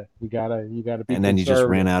 You gotta be. And then you just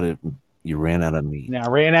ran out of meat. Now I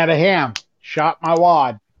ran out of ham. Shot my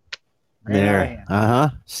wad. There.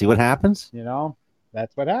 See what happens?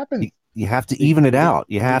 That's what happens. You have to even it out.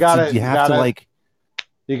 You have to You got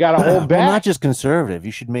to hold back. Well, not just conservative.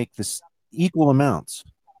 You should make this equal amounts.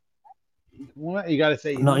 You got to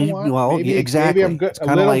say, exactly. Maybe I'm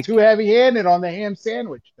a little too heavy-handed on the ham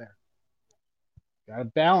sandwich there. Got to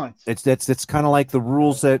balance. It's kind of like the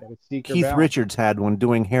rules that Keith Richards had when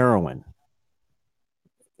doing heroin.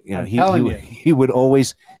 he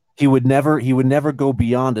would never go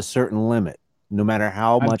beyond a certain limit, no matter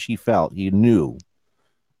how much he felt. He knew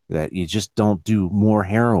that you just don't do more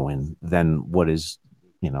heroin than what is,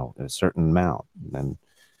 a certain amount. And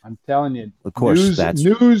I'm telling you, of course, that's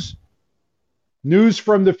news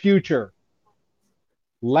from the future.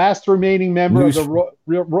 Last remaining member of the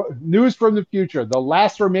news from the future. The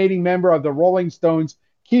last remaining member of the Rolling Stones,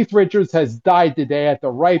 Keith Richards, has died today at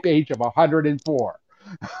the ripe age of 104.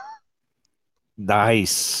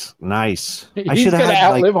 Nice. He's going to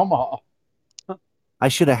outlive them all. I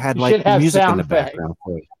should have had music in the background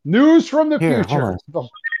for you. News from the future.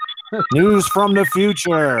 News from the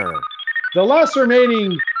future. The last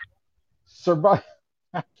remaining survivor.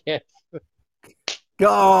 I can't.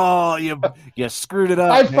 Oh, you screwed it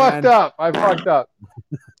up. I fucked up.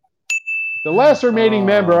 The last remaining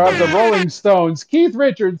member of the Rolling Stones, Keith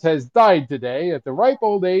Richards, has died today at the ripe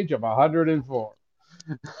old age of 104.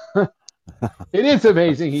 It is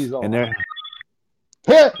amazing he's old. Him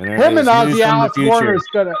and Ozzy Osbourne is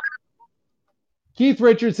gonna. Keith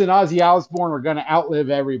Richards and Ozzy Osbourne are gonna outlive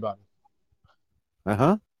everybody.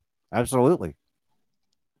 Absolutely.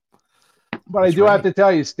 But I do have to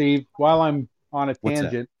tell you, Steve, while I'm on a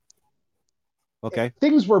tangent. Okay.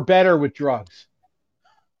 Things were better with drugs.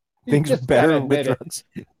 Things were better with drugs.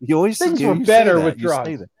 You always things were better with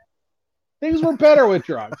drugs. Things were better with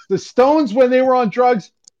drugs. The Stones, when they were on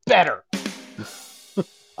drugs, better.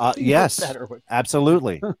 Yes,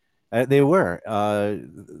 absolutely. They were.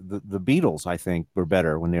 The Beatles, I think, were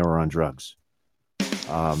better when they were on drugs.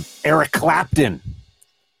 Eric Clapton,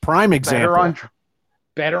 prime example.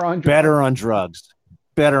 Better on drugs.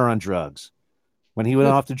 When he went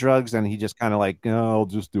off the drugs, then he just kind of like, I'll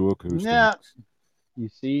just do acoustic. Yeah. You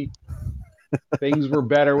see, things were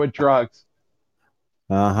better with drugs.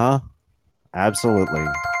 Absolutely.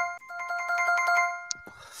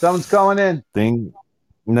 Someone's calling in. Ding.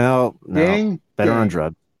 No. Ding. Better on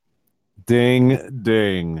drugs. Ding.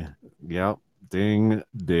 Yep. Ding.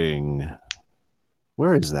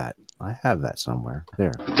 Where is that? I have that somewhere.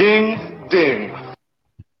 There. Ding.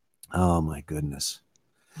 Oh my goodness.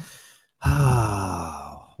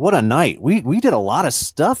 What a night. We did a lot of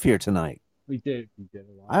stuff here tonight. We did a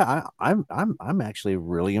lot. I'm actually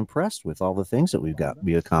really impressed with all the things that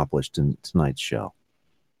we accomplished in tonight's show.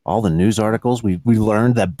 All the news articles. We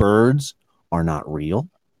learned that birds are not real.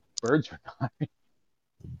 Birds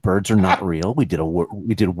are not real. We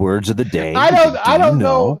did words of the day. I don't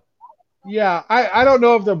know. Yeah, I don't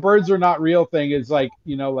know if the birds are not real thing is like,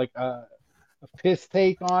 like a piss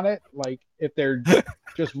take on it, like if they're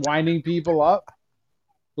just winding people up.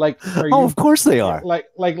 Like, of course they are. Like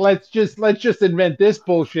let's just invent this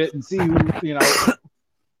bullshit and see who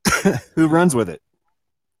who runs with it.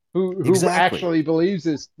 Who actually believes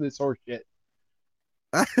this horse shit.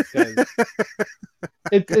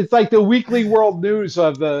 It's like the weekly world news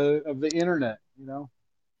of the internet,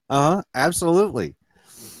 Absolutely.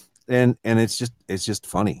 And it's just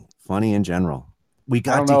funny in general. I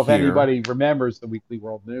don't know if anybody remembers the weekly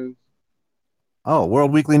world news. Oh,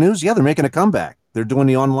 World Weekly News? Yeah, they're making a comeback. They're doing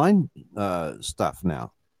the online stuff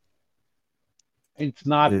now. It's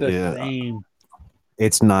not the same.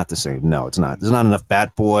 It's not the same. No, it's not. There's not enough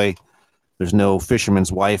Bat Boy. There's no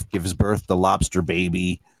fisherman's wife gives birth to lobster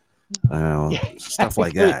baby. Stuff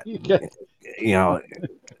like that.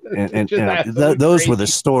 Those were the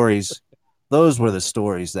stories. Those were the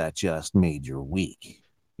stories that just made your week.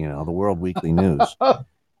 The World Weekly News.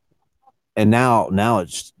 And now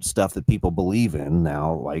it's stuff that people believe in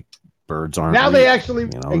now, like birds aren't. Now real, they actually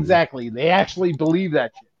exactly they actually believe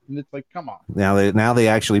that shit, and it's like, come on. Now they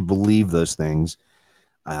actually believe those things.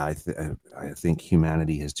 I think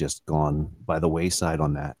humanity has just gone by the wayside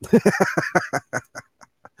on that.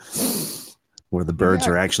 Where the birds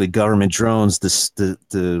are actually government drones to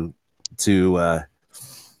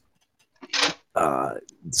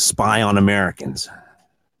spy on Americans.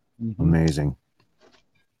 Mm-hmm. Amazing.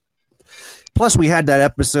 Plus, we had that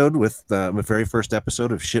episode with the very first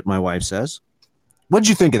episode of Shit My Wife Says. What did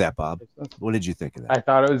you think of that, Bob? What did you think of that? I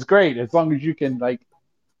thought it was great, as long as you can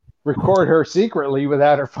record her secretly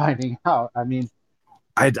without her finding out. I mean,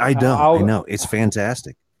 I know it's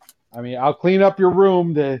fantastic. I mean, I'll clean up your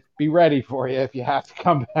room to be ready for you if you have to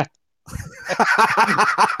come back.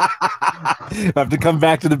 I have to come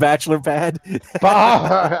back to the bachelor pad.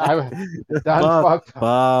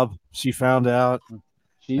 Bob, she found out.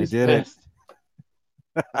 She's did pissed.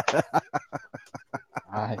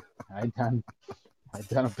 I done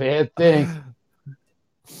a bad thing.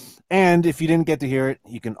 And if you didn't get to hear it,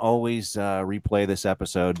 you can always replay this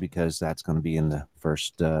episode, because that's going to be in the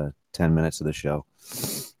first 10 minutes of the show.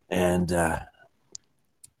 And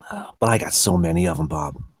But I got so many of them,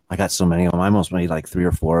 Bob. I got so many of them. I almost made like 3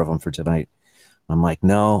 or 4 of them for tonight. I'm like,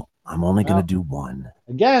 no, I'm only going to do one.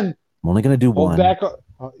 Again, I'm only going to do one. Back.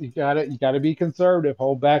 You got to be conservative.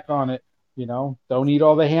 Hold back on it. Don't eat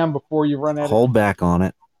all the ham before you run out. Hold back on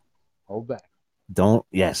it. Hold back. Don't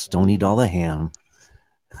eat all the ham.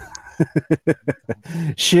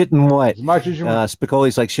 Shit and what? As much as you want.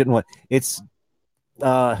 Spicoli's like shit and what? It's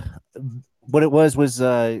what it was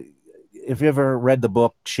if you ever read the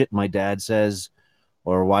book Shit My Dad Says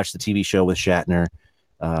or watched the TV show with Shatner,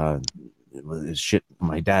 Shit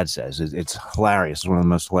My Dad Says. It's hilarious. It's one of the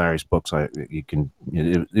most hilarious books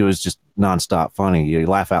it was just nonstop funny. You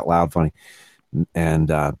laugh out loud funny. And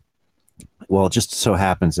well, it just so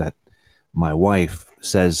happens that my wife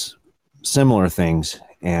says similar things,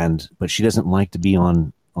 but she doesn't like to be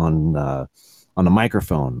on the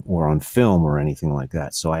microphone or on film or anything like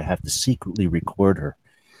that. So I have to secretly record her.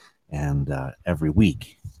 And every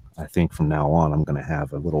week, I think from now on, I'm going to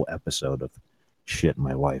have a little episode of Shit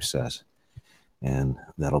My Wife Says. And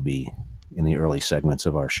that'll be in the early segments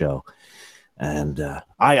of our show. And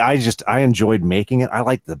I enjoyed making it. I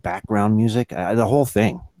like the background music, the whole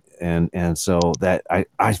thing. And so that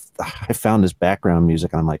I found this background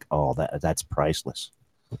music and I'm like, oh, that's priceless.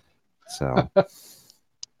 So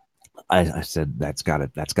I said, that's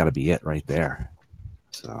gotta be it right there.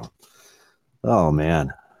 So, oh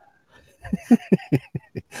man.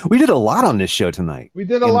 We did a lot on this show tonight. We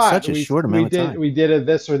did a lot. Such a short amount of time. We did a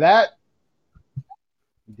this or that.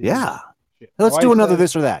 Yeah. Let's do another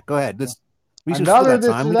this or that. Go ahead. We should another that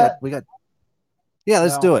time. We got. Yeah,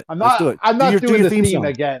 let's do it. Let's do it. I'm not doing the theme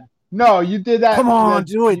again. No, you did that. Come on,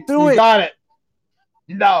 do it. Do it. You got it.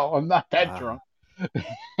 No, I'm not that drunk.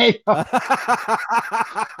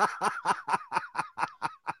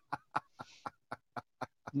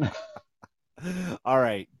 All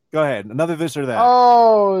right. Go ahead. Another this or that.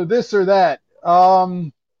 Oh, this or that.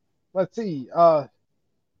 Let's see.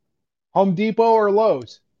 Home Depot or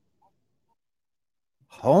Lowe's?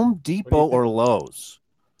 Home Depot or Lowe's?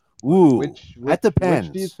 Ooh, that depends.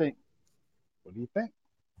 Which do you think? What do you think?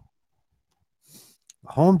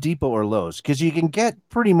 Home Depot or Lowe's? Because you can get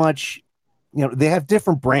pretty much, they have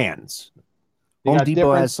different brands. Home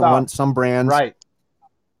Depot has some brands. Right.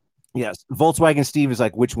 Yes. Volkswagen Steve is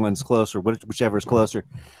like, which one's closer? Whichever is closer.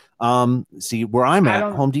 See, where I'm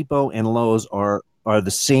at, Home Depot and Lowe's are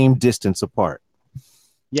the same distance apart.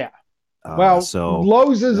 Yeah. So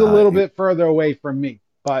Lowe's is a little bit further away from me,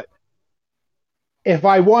 but if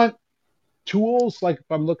I want tools, like if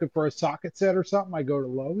I'm looking for a socket set or something, I go to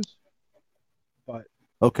Lowe's. But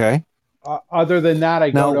okay. Other than that,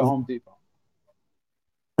 I go to Home Depot.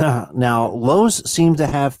 Now, Lowe's seem to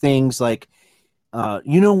have things like,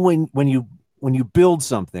 when you build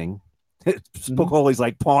something, it's always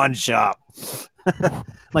like pawn shop.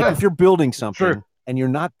 Like if you're building something and you're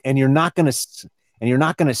not going to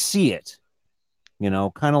see it,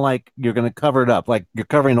 kind of like you're going to cover it up, like you're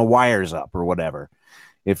covering the wires up or whatever.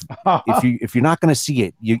 If you're not going to see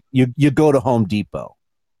it, you go to Home Depot.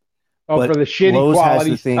 Oh, but for the shitty Lowe's quality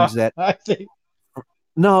has the things stuff. that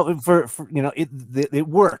no, for it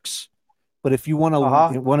works. But if you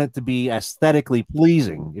want it to be aesthetically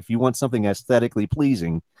pleasing, if you want something aesthetically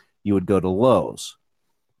pleasing, you would go to Lowe's.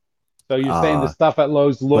 So you're saying the stuff at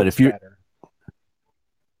Lowe's looks better?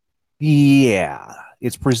 Yeah,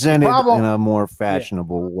 it's presented in a more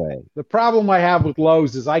fashionable way. The problem I have with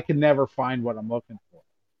Lowe's is I can never find what I'm looking for.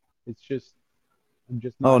 It's just I'm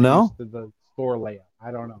just not used to the store layout.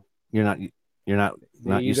 I don't know. You're not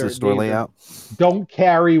used to the store layout? Don't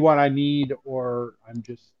carry what I need, or I'm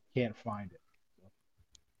just can't find it.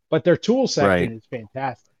 But their tool section is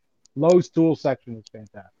fantastic. Lowe's tool section is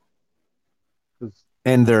fantastic.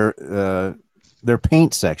 And their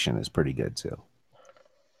paint section is pretty good too.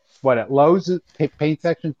 What, at Lowe's paint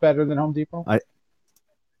section is better than Home Depot?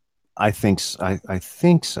 I think so.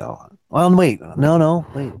 Well, wait, no,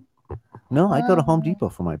 I go to Home Depot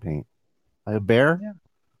for my paint. I have Behr. Yeah.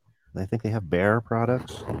 I think they have Behr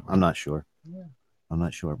products. I'm not sure. Yeah. I'm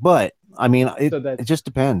not sure, but I mean, it just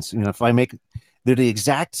depends. If they're the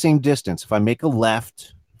exact same distance. If I make a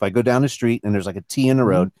left, if I go down the street and there's like a T in the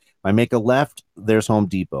road, if I make a left, there's Home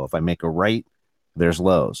Depot. If I make a right, there's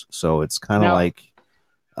Lowe's. So it's kind of like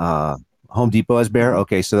Home Depot has Behr.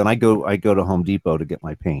 Okay, so then I go to Home Depot to get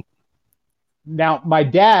my paint. Now, my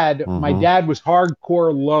dad was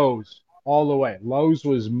hardcore Lowe's all the way. Lowe's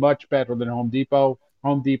was much better than Home Depot.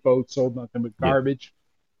 Home Depot sold nothing but garbage.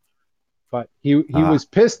 But he was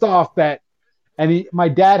pissed off that, and my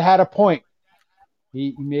dad had a point.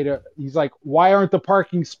 He's like, why aren't the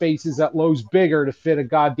parking spaces at Lowe's bigger to fit a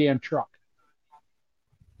goddamn truck?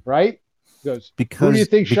 Right? goes, who do you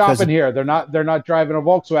think shopping here? They're not driving a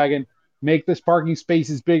Volkswagen. Make this parking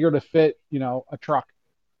spaces bigger to fit, a truck.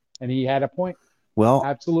 And he had a point. Well,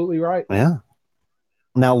 absolutely right. Yeah.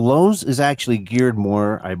 Now Lowe's is actually geared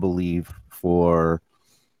more, I believe, for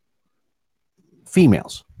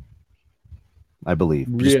females. I believe.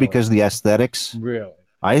 Really? Just because of the aesthetics. Really?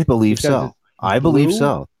 I believe so. I believe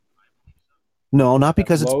so. No, not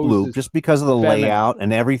because it's blue, just because of the layout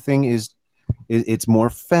and everything it's more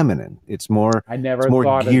feminine. It's more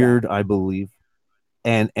geared, I believe.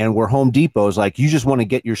 And where Home Depot is like, you just want to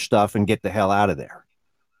get your stuff and get the hell out of there.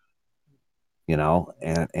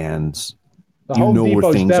 And the Home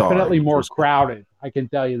Depot is definitely more crowded. I can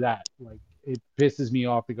tell you that. Like, it pisses me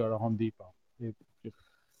off to go to Home Depot. It just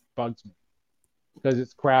bugs me because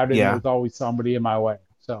it's crowded and there's always somebody in my way.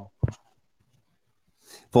 So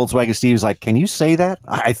Volkswagen Steve's like, can you say that?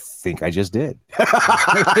 I think I just did.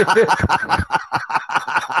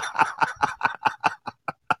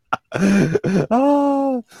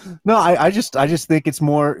 Oh no, I just think it's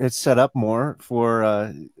set up more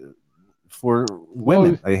for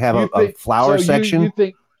women. They have a flower section. You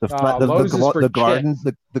think the garden,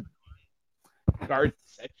 the garden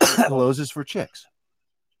section. Lowe's is for chicks.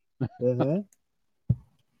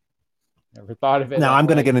 Never thought of it. Now I'm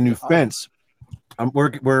going to get a new fence.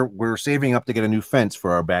 We're saving up to get a new fence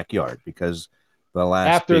for our backyard because the last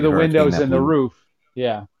after the windows and the roof.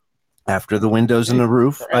 Yeah. After the windows and the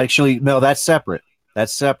roof. Right. Actually, no, that's separate.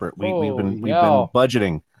 That's separate. We've been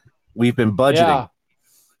budgeting. We've been budgeting.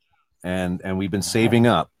 Yeah. And we've been saving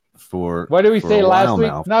up for what did we say last week?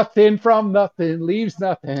 Now. Nothing from nothing leaves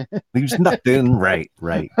nothing. Leaves nothing. Right.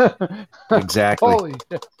 Exactly. Holy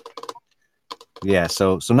shit. Yeah,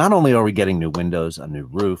 so not only are we getting new windows, a new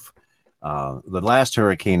roof, the last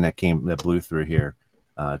hurricane that blew through here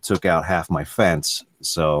took out half my fence.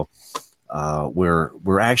 So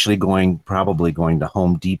we're actually probably going to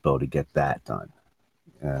Home Depot to get that done.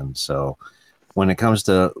 And so when it comes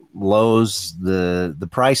to Lowe's, the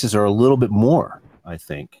prices are a little bit more, I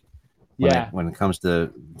think. When it comes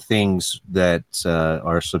to things that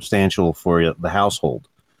are substantial for the household,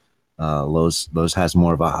 Lowe's has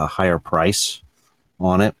more of a higher price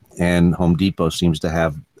on it, and Home Depot seems to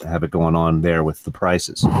have it going on there with the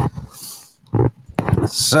prices.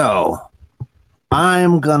 So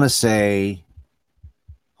I'm gonna say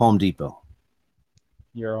Home Depot.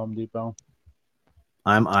 You're Home Depot.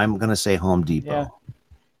 I'm gonna say Home Depot. Yeah.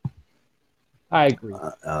 I agree.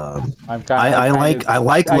 I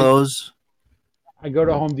like Lowe's. I go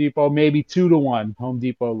to Home Depot maybe 2-1. Home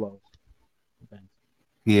Depot Lowe's.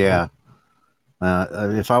 Yeah.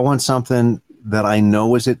 If I want something that I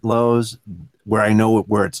know is at Lowe's, where I know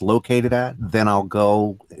where it's located at, then I'll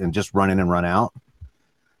go and just run in and run out.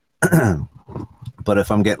 But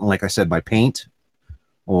if I'm getting, like I said, my paint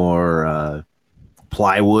or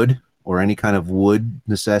plywood or any kind of wood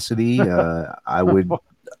necessity, I would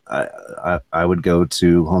go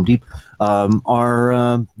to Home Depot.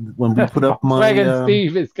 When we put up my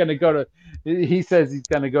Steve is going to go to. He says he's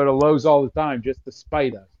going to go to Lowe's all the time just to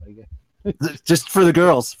spite us. I guess. Just for the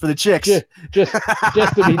girls, for the chicks. Just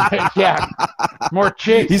to be, more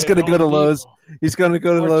chicks. He's going to go to Lowe's. He's going to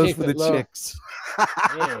go to Lowe's for the chicks.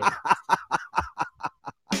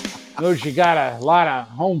 Knows you got a lot of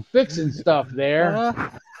home fixing stuff there.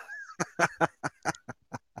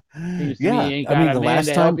 The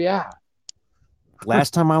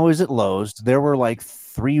last time I was at Lowe's, there were like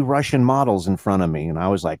 3 Russian models in front of me, and I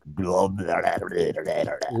was like, Lowe's.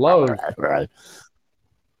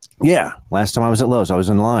 Yeah, last time I was at Lowe's, I was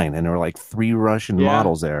in line, and there were like 3 Russian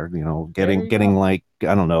models there, getting like,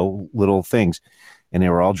 I don't know, little things, and they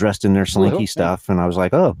were all dressed in their slinky stuff, and I was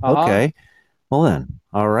like, oh, okay, well then,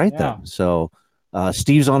 all right then. So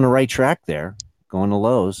Steve's on the right track there, going to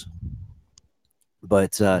Lowe's,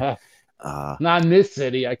 but not in this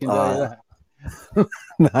city, I can tell you that.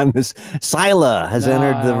 Not in this. Sila has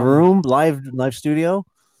entered the room, live studio.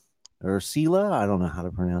 Or Sila, I don't know how to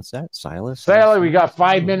pronounce that. Silas. Sila, we got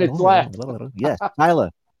 5 minutes left. Yes,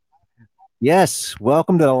 Sila. Yes,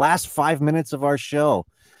 welcome to the last 5 minutes of our show.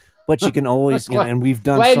 But you can always, and we've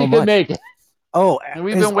done glad so you much. Can make it. Oh, and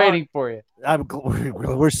we've been waiting for you.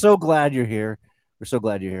 We're so glad you're here. We're so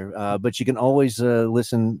glad you're here. But you can always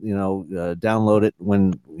listen. Download it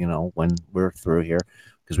when we're through here,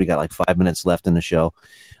 because we got like 5 minutes left in the show.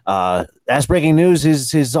 That's breaking news.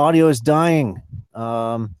 His audio is dying.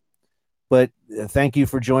 But thank you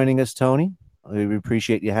for joining us, Tony. We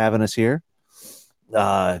appreciate you having us here.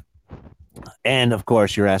 And, of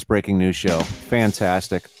course, your Ass Breaking News show.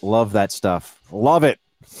 Fantastic. Love that stuff. Love it.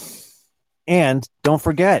 And don't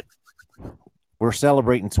forget, we're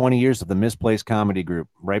celebrating 20 years of the Misplaced Comedy Group.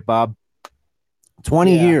 Right, Bob?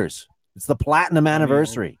 20 years. It's the platinum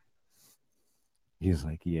anniversary. He's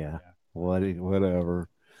like, whatever.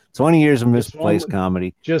 20 years of misplaced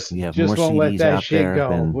comedy. You have more CDs out there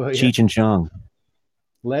than Cheech and Chong.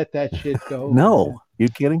 Let that shit go. No, you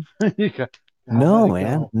kidding? No,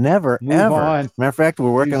 man, never, ever. On. Matter of fact,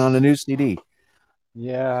 we're working on a new CD.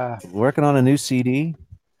 Yeah, working on a new CD,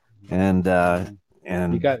 and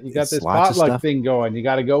you got this potluck thing going. You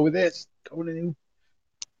got to go with this.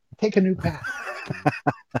 Take a new path.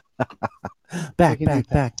 back.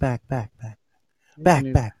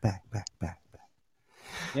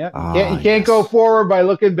 Yeah, you can't go forward by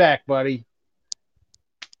looking back, buddy.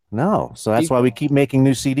 No, so that's why we keep making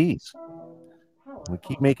new CDs. We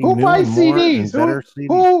keep making who new buys and more CDs? And better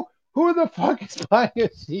CDs. Who the fuck is buying a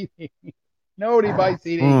CD? Nobody buys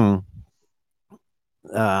CDs.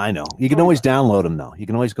 I know. You can always download them though. You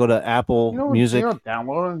can always go to Apple Music. You don't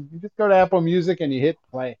download them. You just go to Apple Music and you hit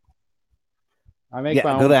play. I make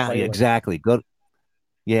my own playlist. Exactly.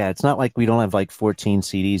 Yeah, it's not like we don't have like 14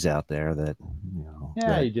 CDs out there that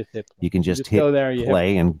you just hit play. You can just hit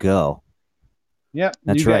play and go. Yep.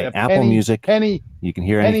 That's right. Apple Music. You can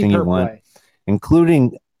hear anything you want,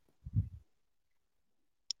 including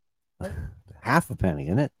half a penny,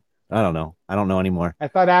 isn't it? I don't know. I don't know anymore. I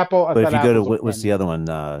thought Apple. But if you go to what's the other one?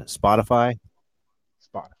 Spotify.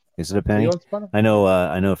 Is it a penny? I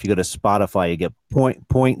know. If you go to Spotify, you get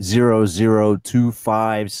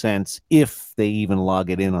 0.0025 cents if they even log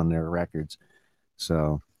it in on their records.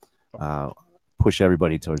 So push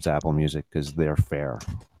everybody towards Apple Music because they're fair,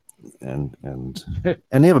 and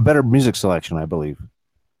they have a better music selection, I believe.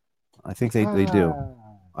 I think they do.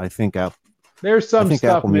 I think there's some I think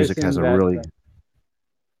stuff Apple Music has a really.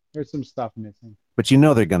 There's some stuff missing. But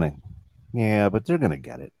they're gonna. Yeah, but they're gonna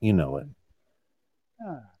get it. You know it.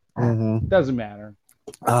 Doesn't matter.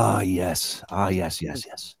 Yes.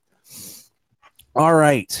 All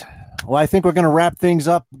right. Well, I think we're going to wrap things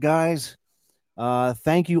up, guys.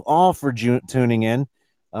 Thank you all for tuning in.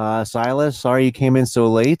 Silas, sorry you came in so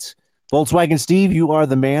late. Volkswagen Steve, you are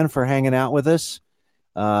the man for hanging out with us.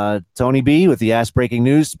 Tony B with the ass breaking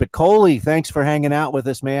news. Spicoli, thanks for hanging out with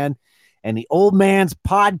us, man. And the Old Man's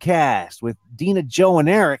Podcast with Dina, Joe, and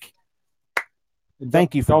Eric.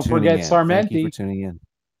 Thank you for tuning in. Don't forget Sarmenti. Thank you for tuning in.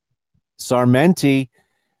 Sarmenti.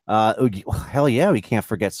 Hell yeah, we can't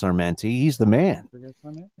forget Sarmenti. He's the man.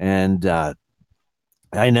 And I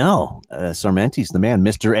know Sarmenti's the man.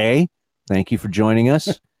 Mr. A, thank you for joining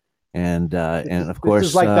us. And of course, this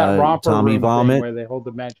is like that romper Tommy room Vomit, thing where they hold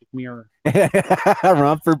the magic mirror.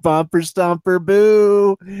 Romper, bumper, stomper,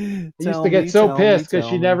 boo. I used to get so pissed because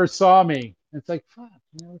she never saw me. It's like, fuck,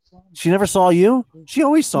 you never saw me. She never saw you? She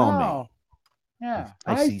always saw me. Yeah.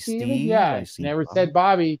 I see Steven. Steve. Yeah. I see never Bob. said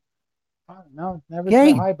Bobby. No, never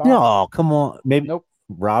said hi, Bobby. No, come on. Maybe Nope.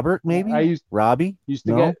 Robert, maybe? Robbie? Used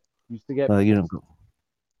to get you don't go.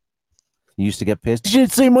 You used to get pissed. You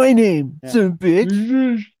didn't say my name, son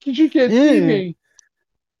bitch. You can't see me.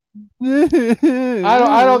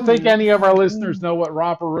 I don't think any of our listeners know what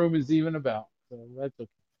Romper Room is even about. So that's okay.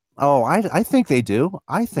 Oh, I think they do.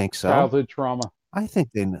 I think so. Childhood trauma. I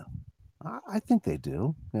think they know. I think they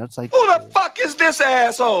do. It's like, who the fuck is this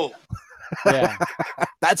asshole? Yeah,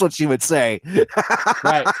 that's what she would say.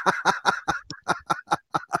 Right.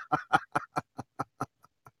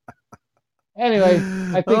 Anyway,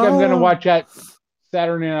 I think I'm gonna watch that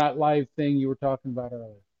Saturday Night Live thing you were talking about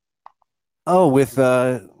earlier. Oh, with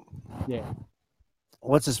yeah,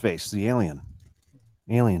 what's his face? The alien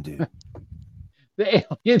dude. The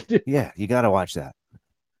alien dude. Yeah, you got to watch that.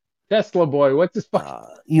 Tesla boy. What's his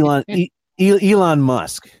Elon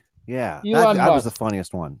Musk. Yeah, Elon that Musk. was the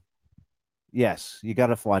funniest one. Yes, you got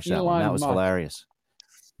to watch that one. That was Musk. hilarious.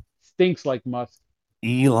 Stinks like Musk.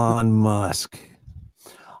 Elon Musk.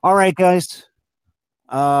 All right, guys.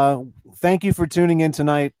 Thank you for tuning in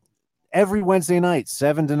tonight. Every Wednesday night,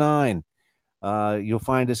 7 to 9. You'll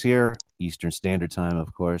find us here, Eastern Standard Time,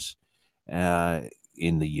 of course,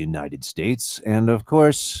 in the United States. And, of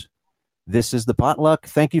course, this is the Potluck.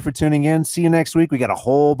 Thank you for tuning in. See you next week. We got a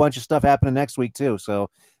whole bunch of stuff happening next week, too. So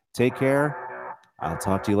take care. I'll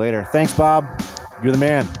talk to you later. Thanks, Bob. You're the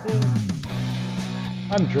man.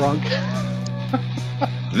 I'm drunk.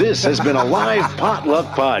 This has been a live Potluck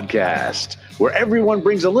Podcast, where everyone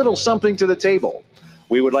brings a little something to the table.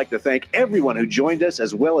 We would like to thank everyone who joined us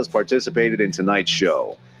as well as participated in tonight's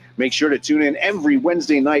show. Make sure to tune in every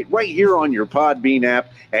Wednesday night right here on your Podbean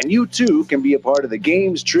app, and you too can be a part of the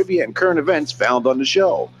games, trivia, and current events found on the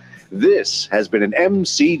show. This has been an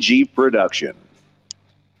MCG production.